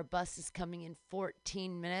here. Our bus is coming in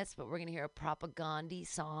 14 minutes, but we're going to hear a Propaganda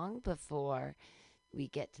song before we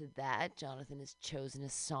get to that. Jonathan has chosen a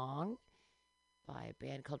song by a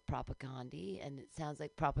band called Propaganda, and it sounds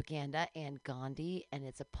like Propaganda and Gandhi, and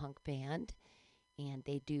it's a punk band, and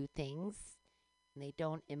they do things, and they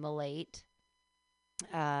don't immolate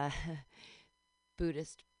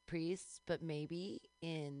Buddhist priests, but maybe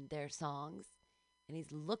in their songs. And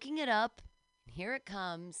he's looking it up, and here it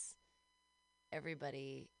comes.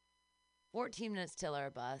 Everybody, 14 minutes till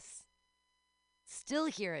our bus. Still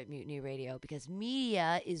here at Mutiny Radio, because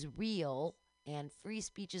media is real and free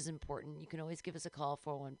speech is important. You can always give us a call,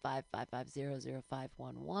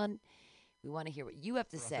 415-550-0511. We want to hear what you have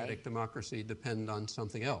to say. Authentic democracy depend on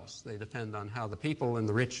something else. They depend on how the people in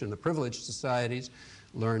the rich and the privileged societies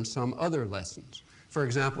learn some other lessons. For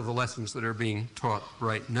example, the lessons that are being taught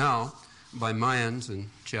right now by Mayans in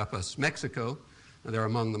Chiapas, Mexico. They're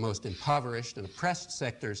among the most impoverished and oppressed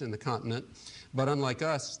sectors in the continent, but unlike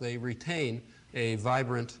us, they retain a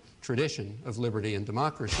vibrant tradition of liberty and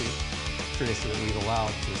democracy, a tradition that we've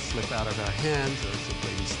allowed to slip out of our hands or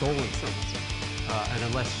simply be stolen from us. And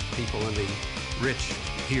unless people in the rich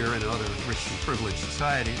here and other rich and privileged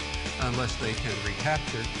societies, unless they can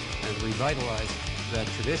recapture and revitalize that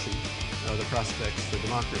tradition, the prospects for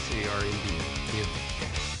democracy are indeed dim.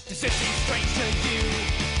 Does it seem strange to you?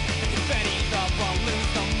 The confetti, the balloons,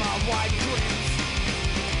 the white grins,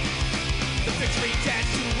 the victory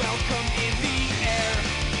dance to welcome in the air,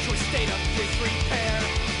 to a state of disrepair.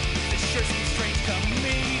 This sure seems strange to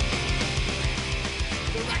me.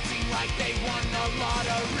 They're acting like they won the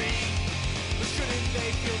lottery, but shouldn't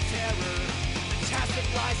they feel terror? The task that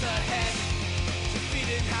lies ahead, to feed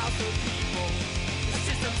and house the people. The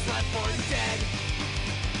system's left for dead.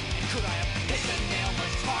 And could I have hit the nail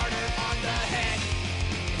much harder on the head?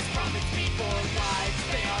 It's promised me for lives.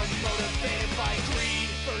 They are motivated by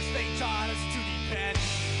greed. First they taught us to depend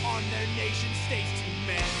on their nation states to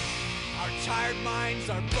mend our tired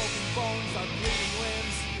minds, our broken bones, our bleeding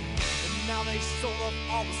limbs. And now they sold up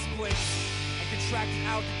all the splits and contracted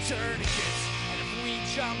out the tourniquets. And if we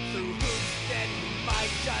jump through hoops, then we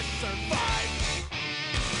might just survive.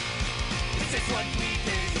 This is what we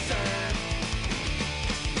deserve.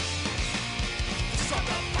 To suck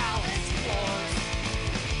up palace floors,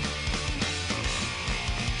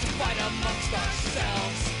 to fight amongst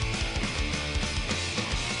ourselves.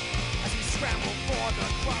 As we scramble for the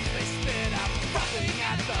crumbs they spit out, frothing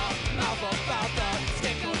at the mouth about the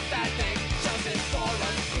scapegoat that they've chosen for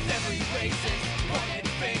us. With every racist pointed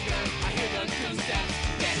finger, I hear the goose steps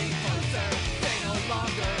getting closer. They no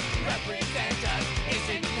longer represent us. Is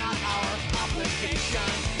it not our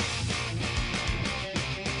obligation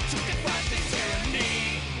to confront this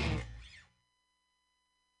tyranny?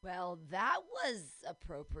 Well, that was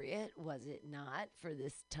appropriate, was it not, for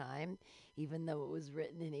this time? Even though it was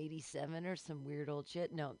written in 87 or some weird old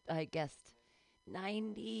shit. No, I guessed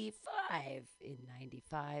 95. In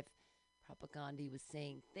 95, Propaganda was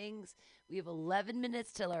saying things. We have 11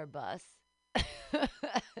 minutes till our bus.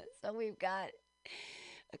 So we've got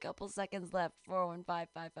a couple seconds left.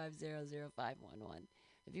 415-550-0511.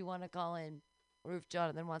 If you want to call in, or if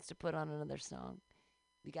Jonathan wants to put on another song,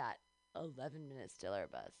 we got 11 minutes till our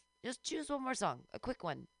bus. Just choose one more song, a quick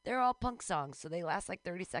one. They're all punk songs, so they last like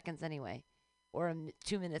 30 seconds anyway, or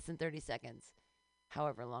 2 minutes and 30 seconds,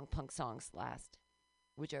 however long punk songs last,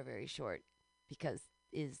 which are very short because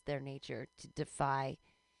is their nature to defy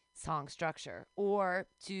song structure or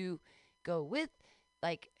to go with,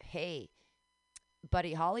 like, hey,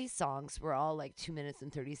 Buddy Holly's songs were all like 2 minutes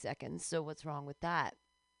and 30 seconds, so what's wrong with that?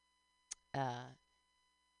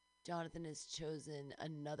 Jonathan has chosen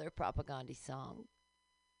another Propaganda song.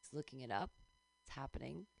 He's looking it up. It's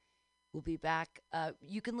happening. We'll be back.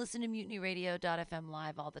 You can listen to MutinyRadio.fm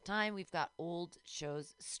live all the time. We've got old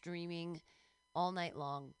shows streaming all night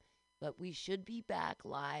long. But we should be back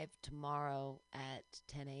live tomorrow at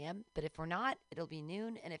 10 a.m. But if we're not, it'll be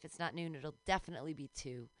noon. And if it's not noon, it'll definitely be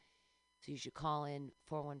 2. So you should call in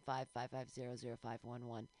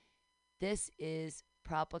 415-550-0511. This is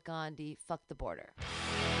Propaganda, Fuck the Border.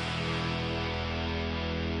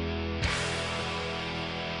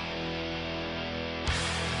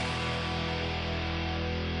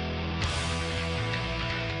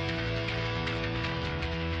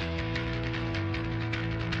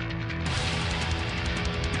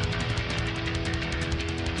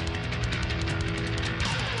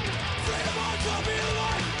 Freedom to be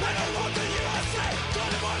alive, and I want the USA. Got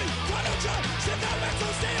the money.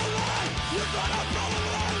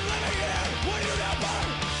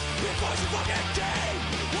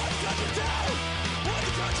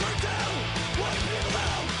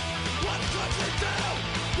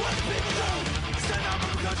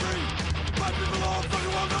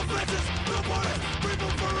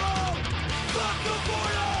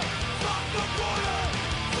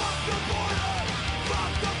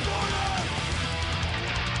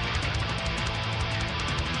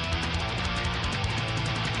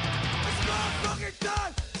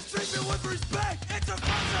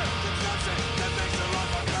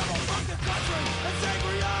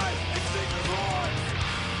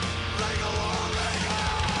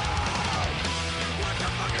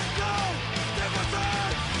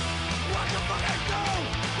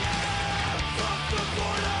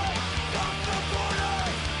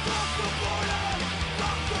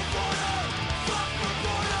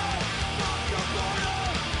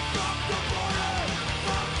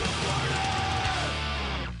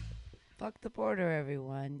 Fuck the border,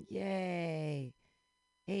 everyone. Yay.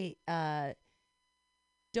 Hey,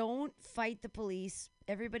 don't fight the police.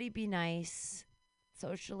 Everybody be nice.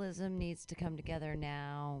 Socialism needs to come together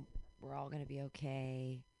now. We're all going to be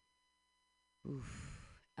okay. Oof.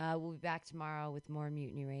 We'll be back tomorrow with more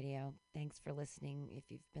Mutiny Radio. Thanks for listening. If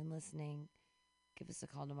you've been listening, give us a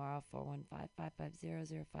call tomorrow,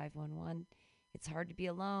 415-550-0511. It's hard to be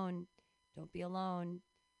alone. Don't be alone.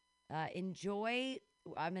 Enjoy.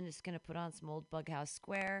 I'm just going to put on some old Bughouse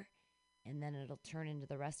Square, and then it'll turn into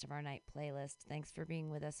the rest of our night playlist. Thanks for being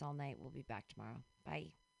with us all night. We'll be back tomorrow. Bye.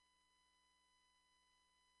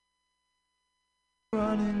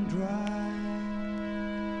 Running dry.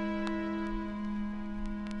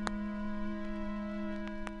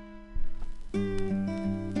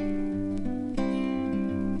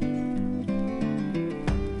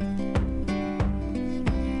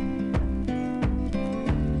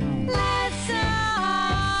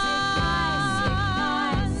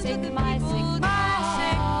 Sigma,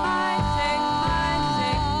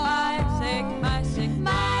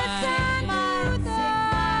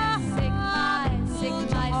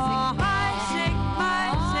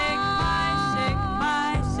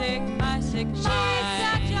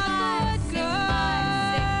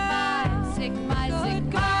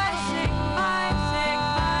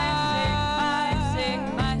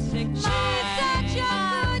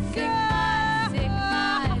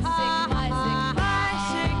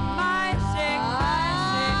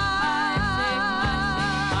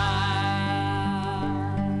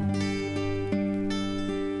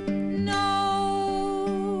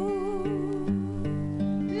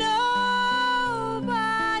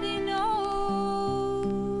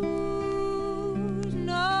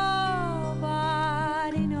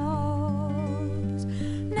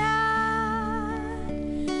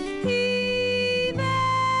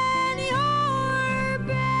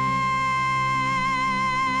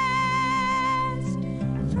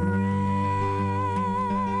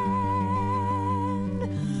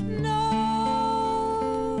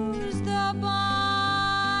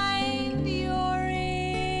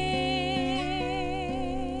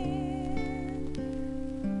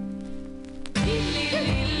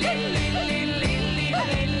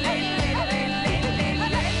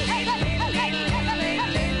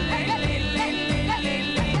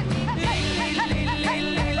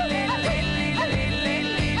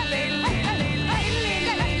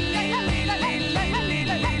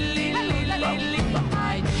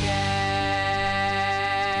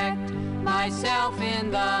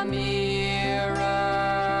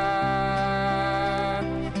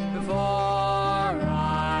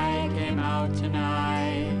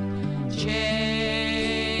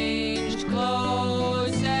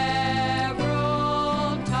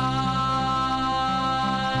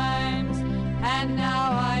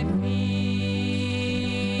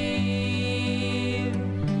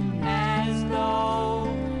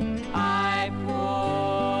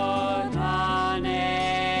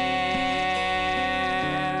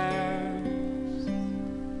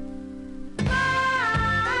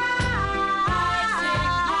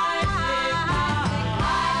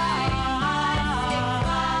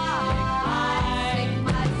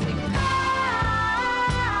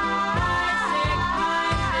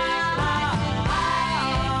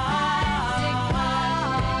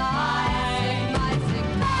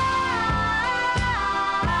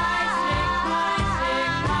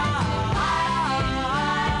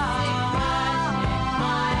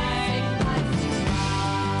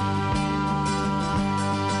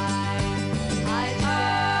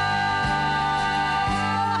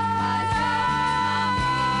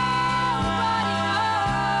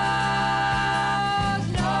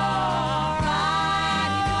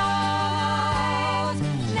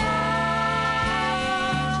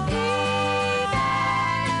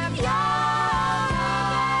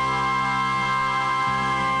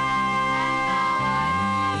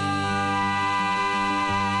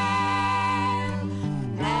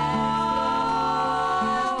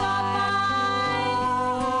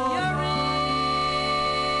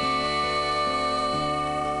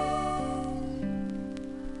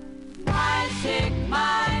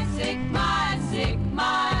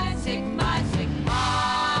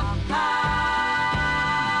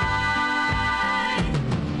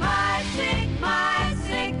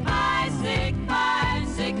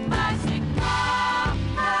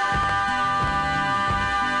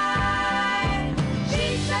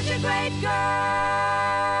 a great girl.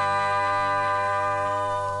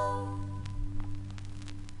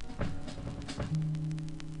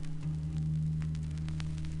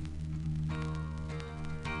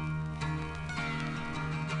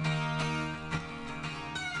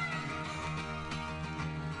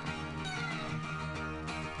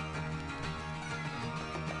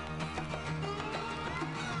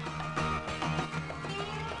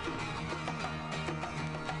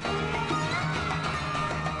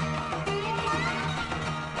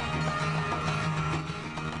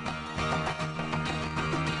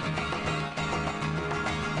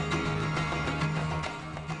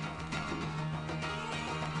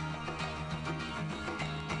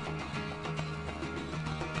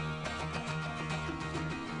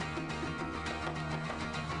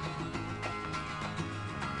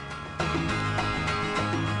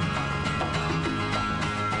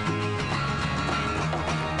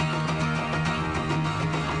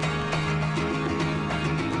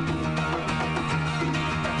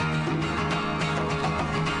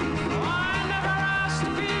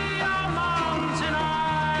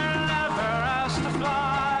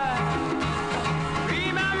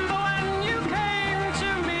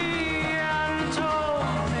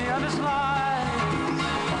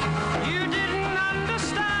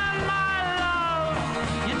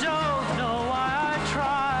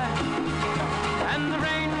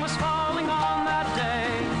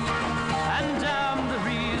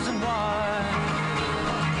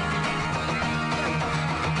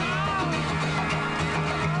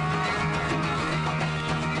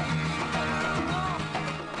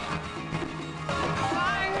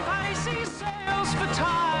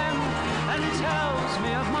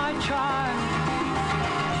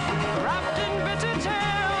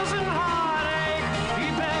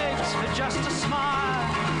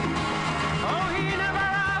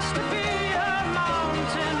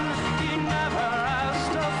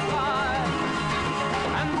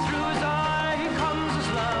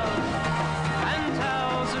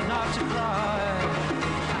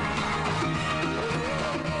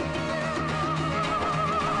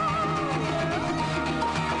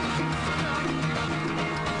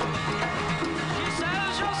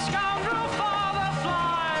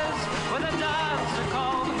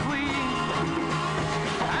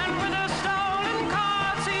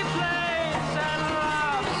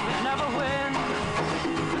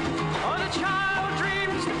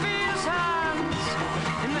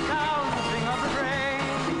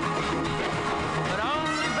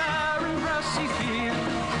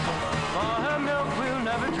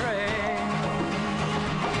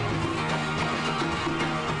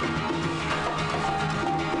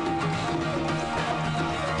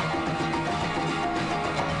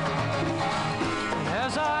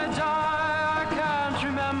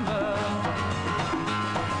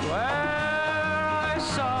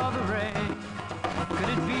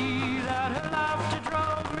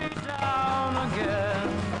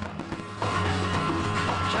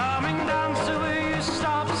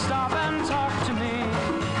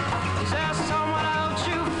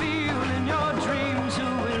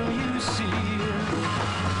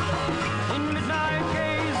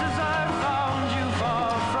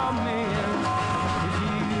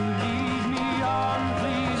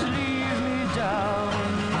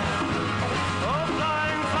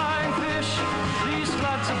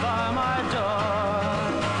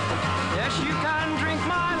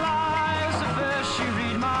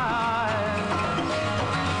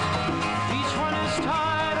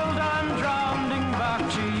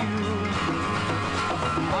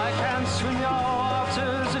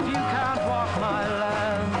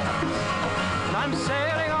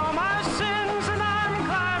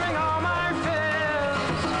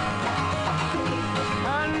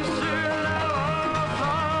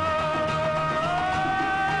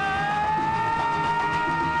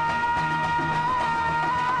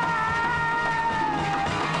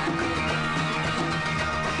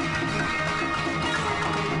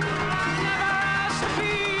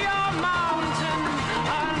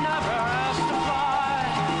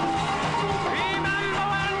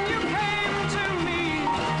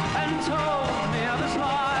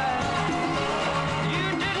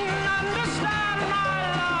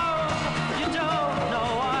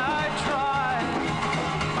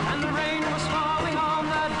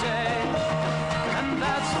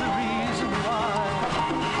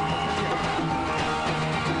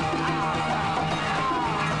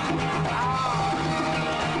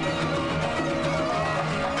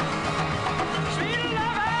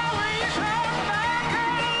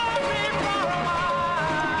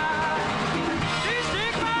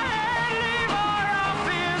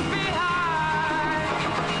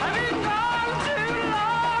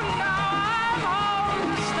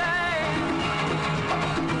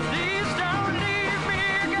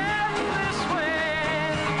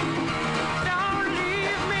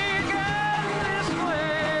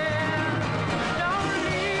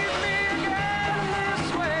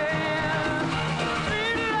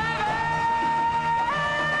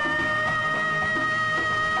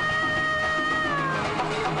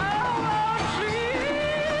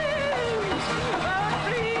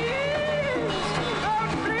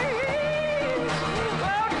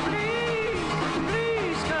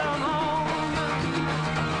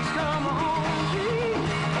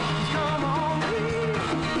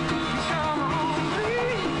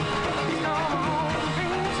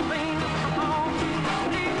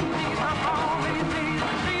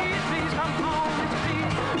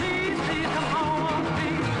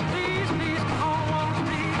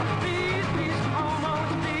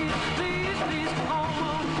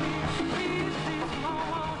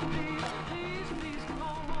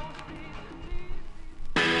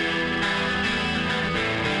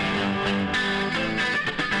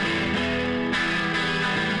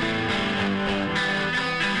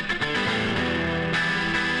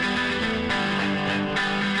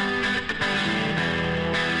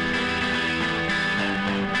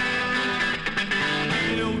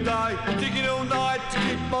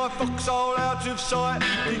 sight.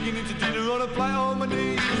 Beginning to dinner on a plate on my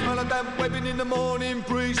knees. Smell a damp webbing in the morning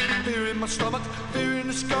breeze. Fear in my stomach, fear in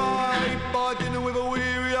the sky. By dinner with a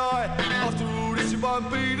weary eye. After all this, it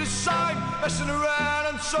won't be the same. Messing around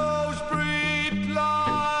on Salisbury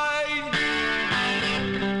Plain.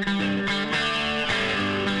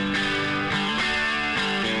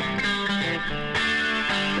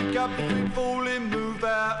 Pick up your feet, falling, move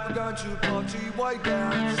out. We're going to a party way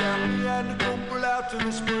down south. Me and the corporal out in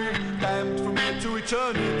the spring. Damned from here to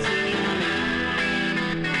eternity.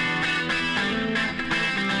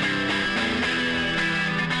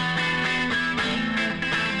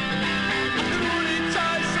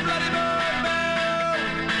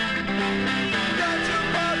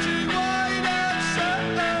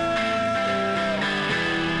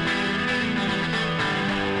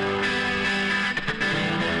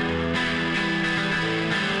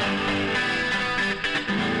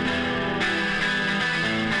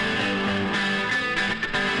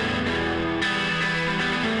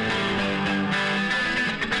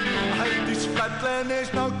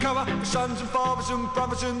 There's no cover for sons and fathers and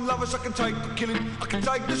brothers and lovers. I can take the killing, I can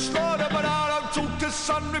take the slaughter, but I don't talk to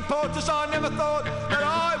sun reporters. I never thought that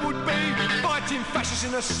I would be fighting fascists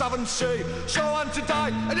in the southern sea. So on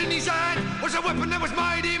today, and in his hand was a weapon that was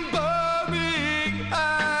made in Birmingham.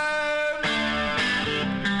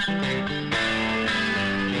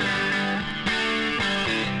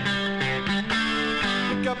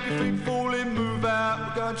 Pick up your feet, falling, move out.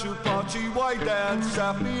 We're going to a party way down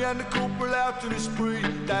south. Me and the corporal out in a spree.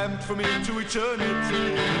 Damned from here to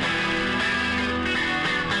eternity.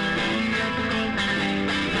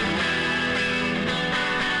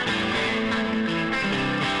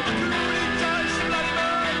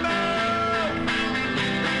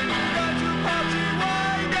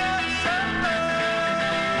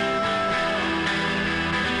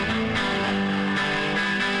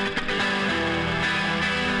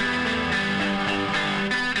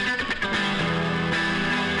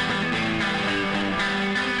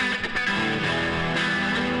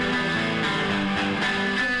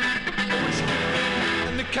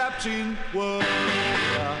 Captain were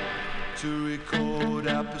to record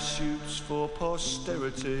our pursuits for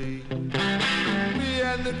posterity. Me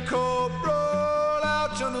and the corporal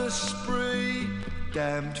out on a spree,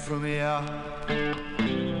 damned from here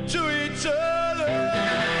to eternity.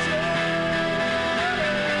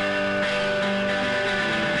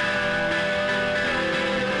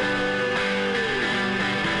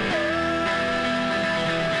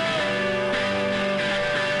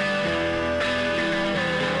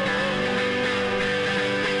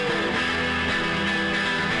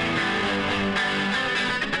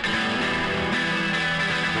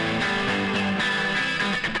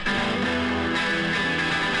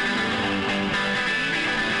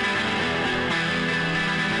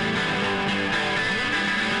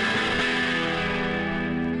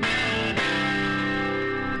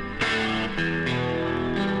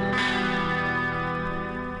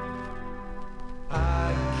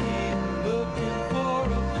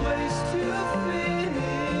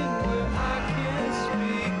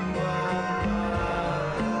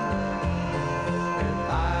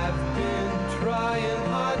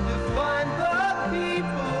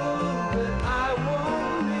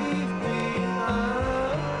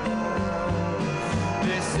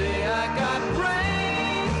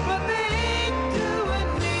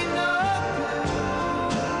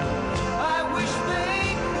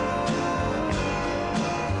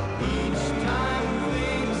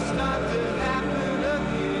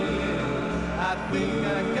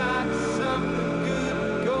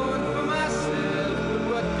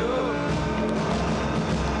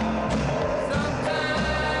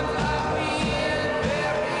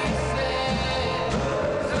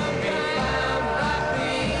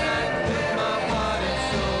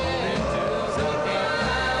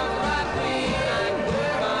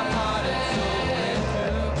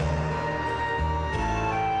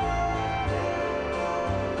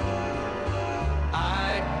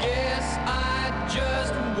 Just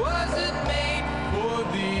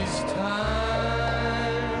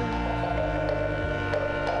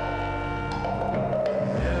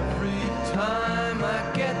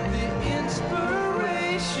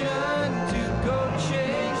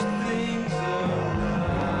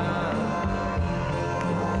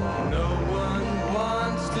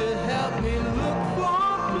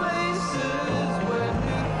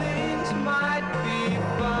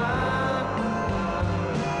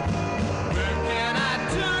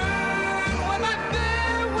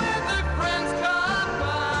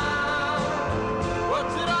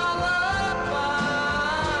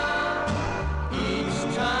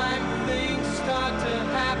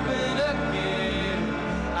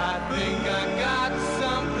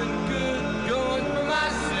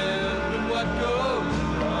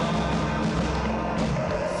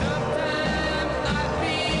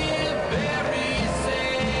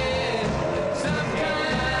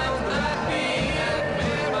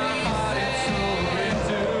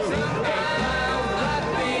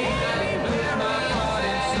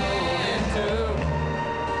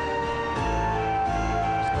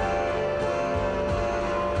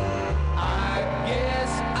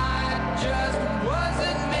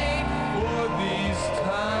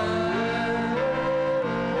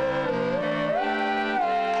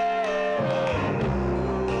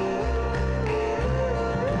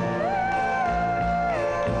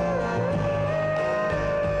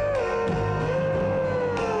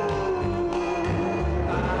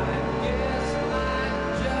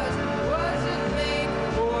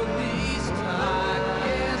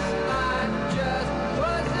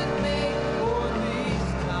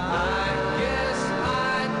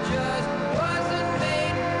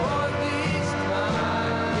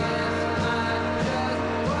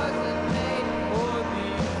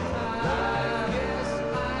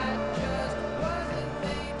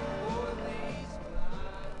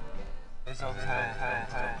Okay.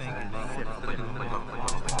 Thank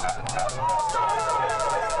you.